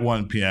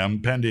 1 p.m.,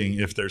 pending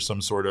if there's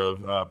some sort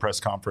of press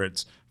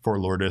conference for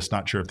Lourdes.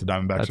 Not sure if the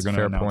Diamondbacks are going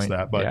to announce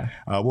that, but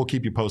we'll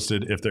keep you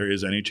posted if there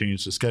is any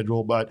change to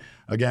schedule. But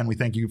again, we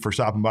thank you for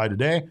stopping by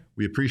today.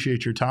 We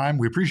appreciate your time.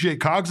 We appreciate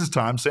Cogs'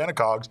 time, Santa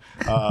Cogs.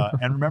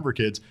 And remember,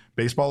 kids,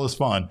 baseball is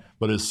fun,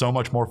 but it's so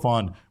much more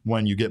fun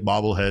when you get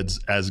bobbleheads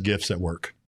as gifts at work.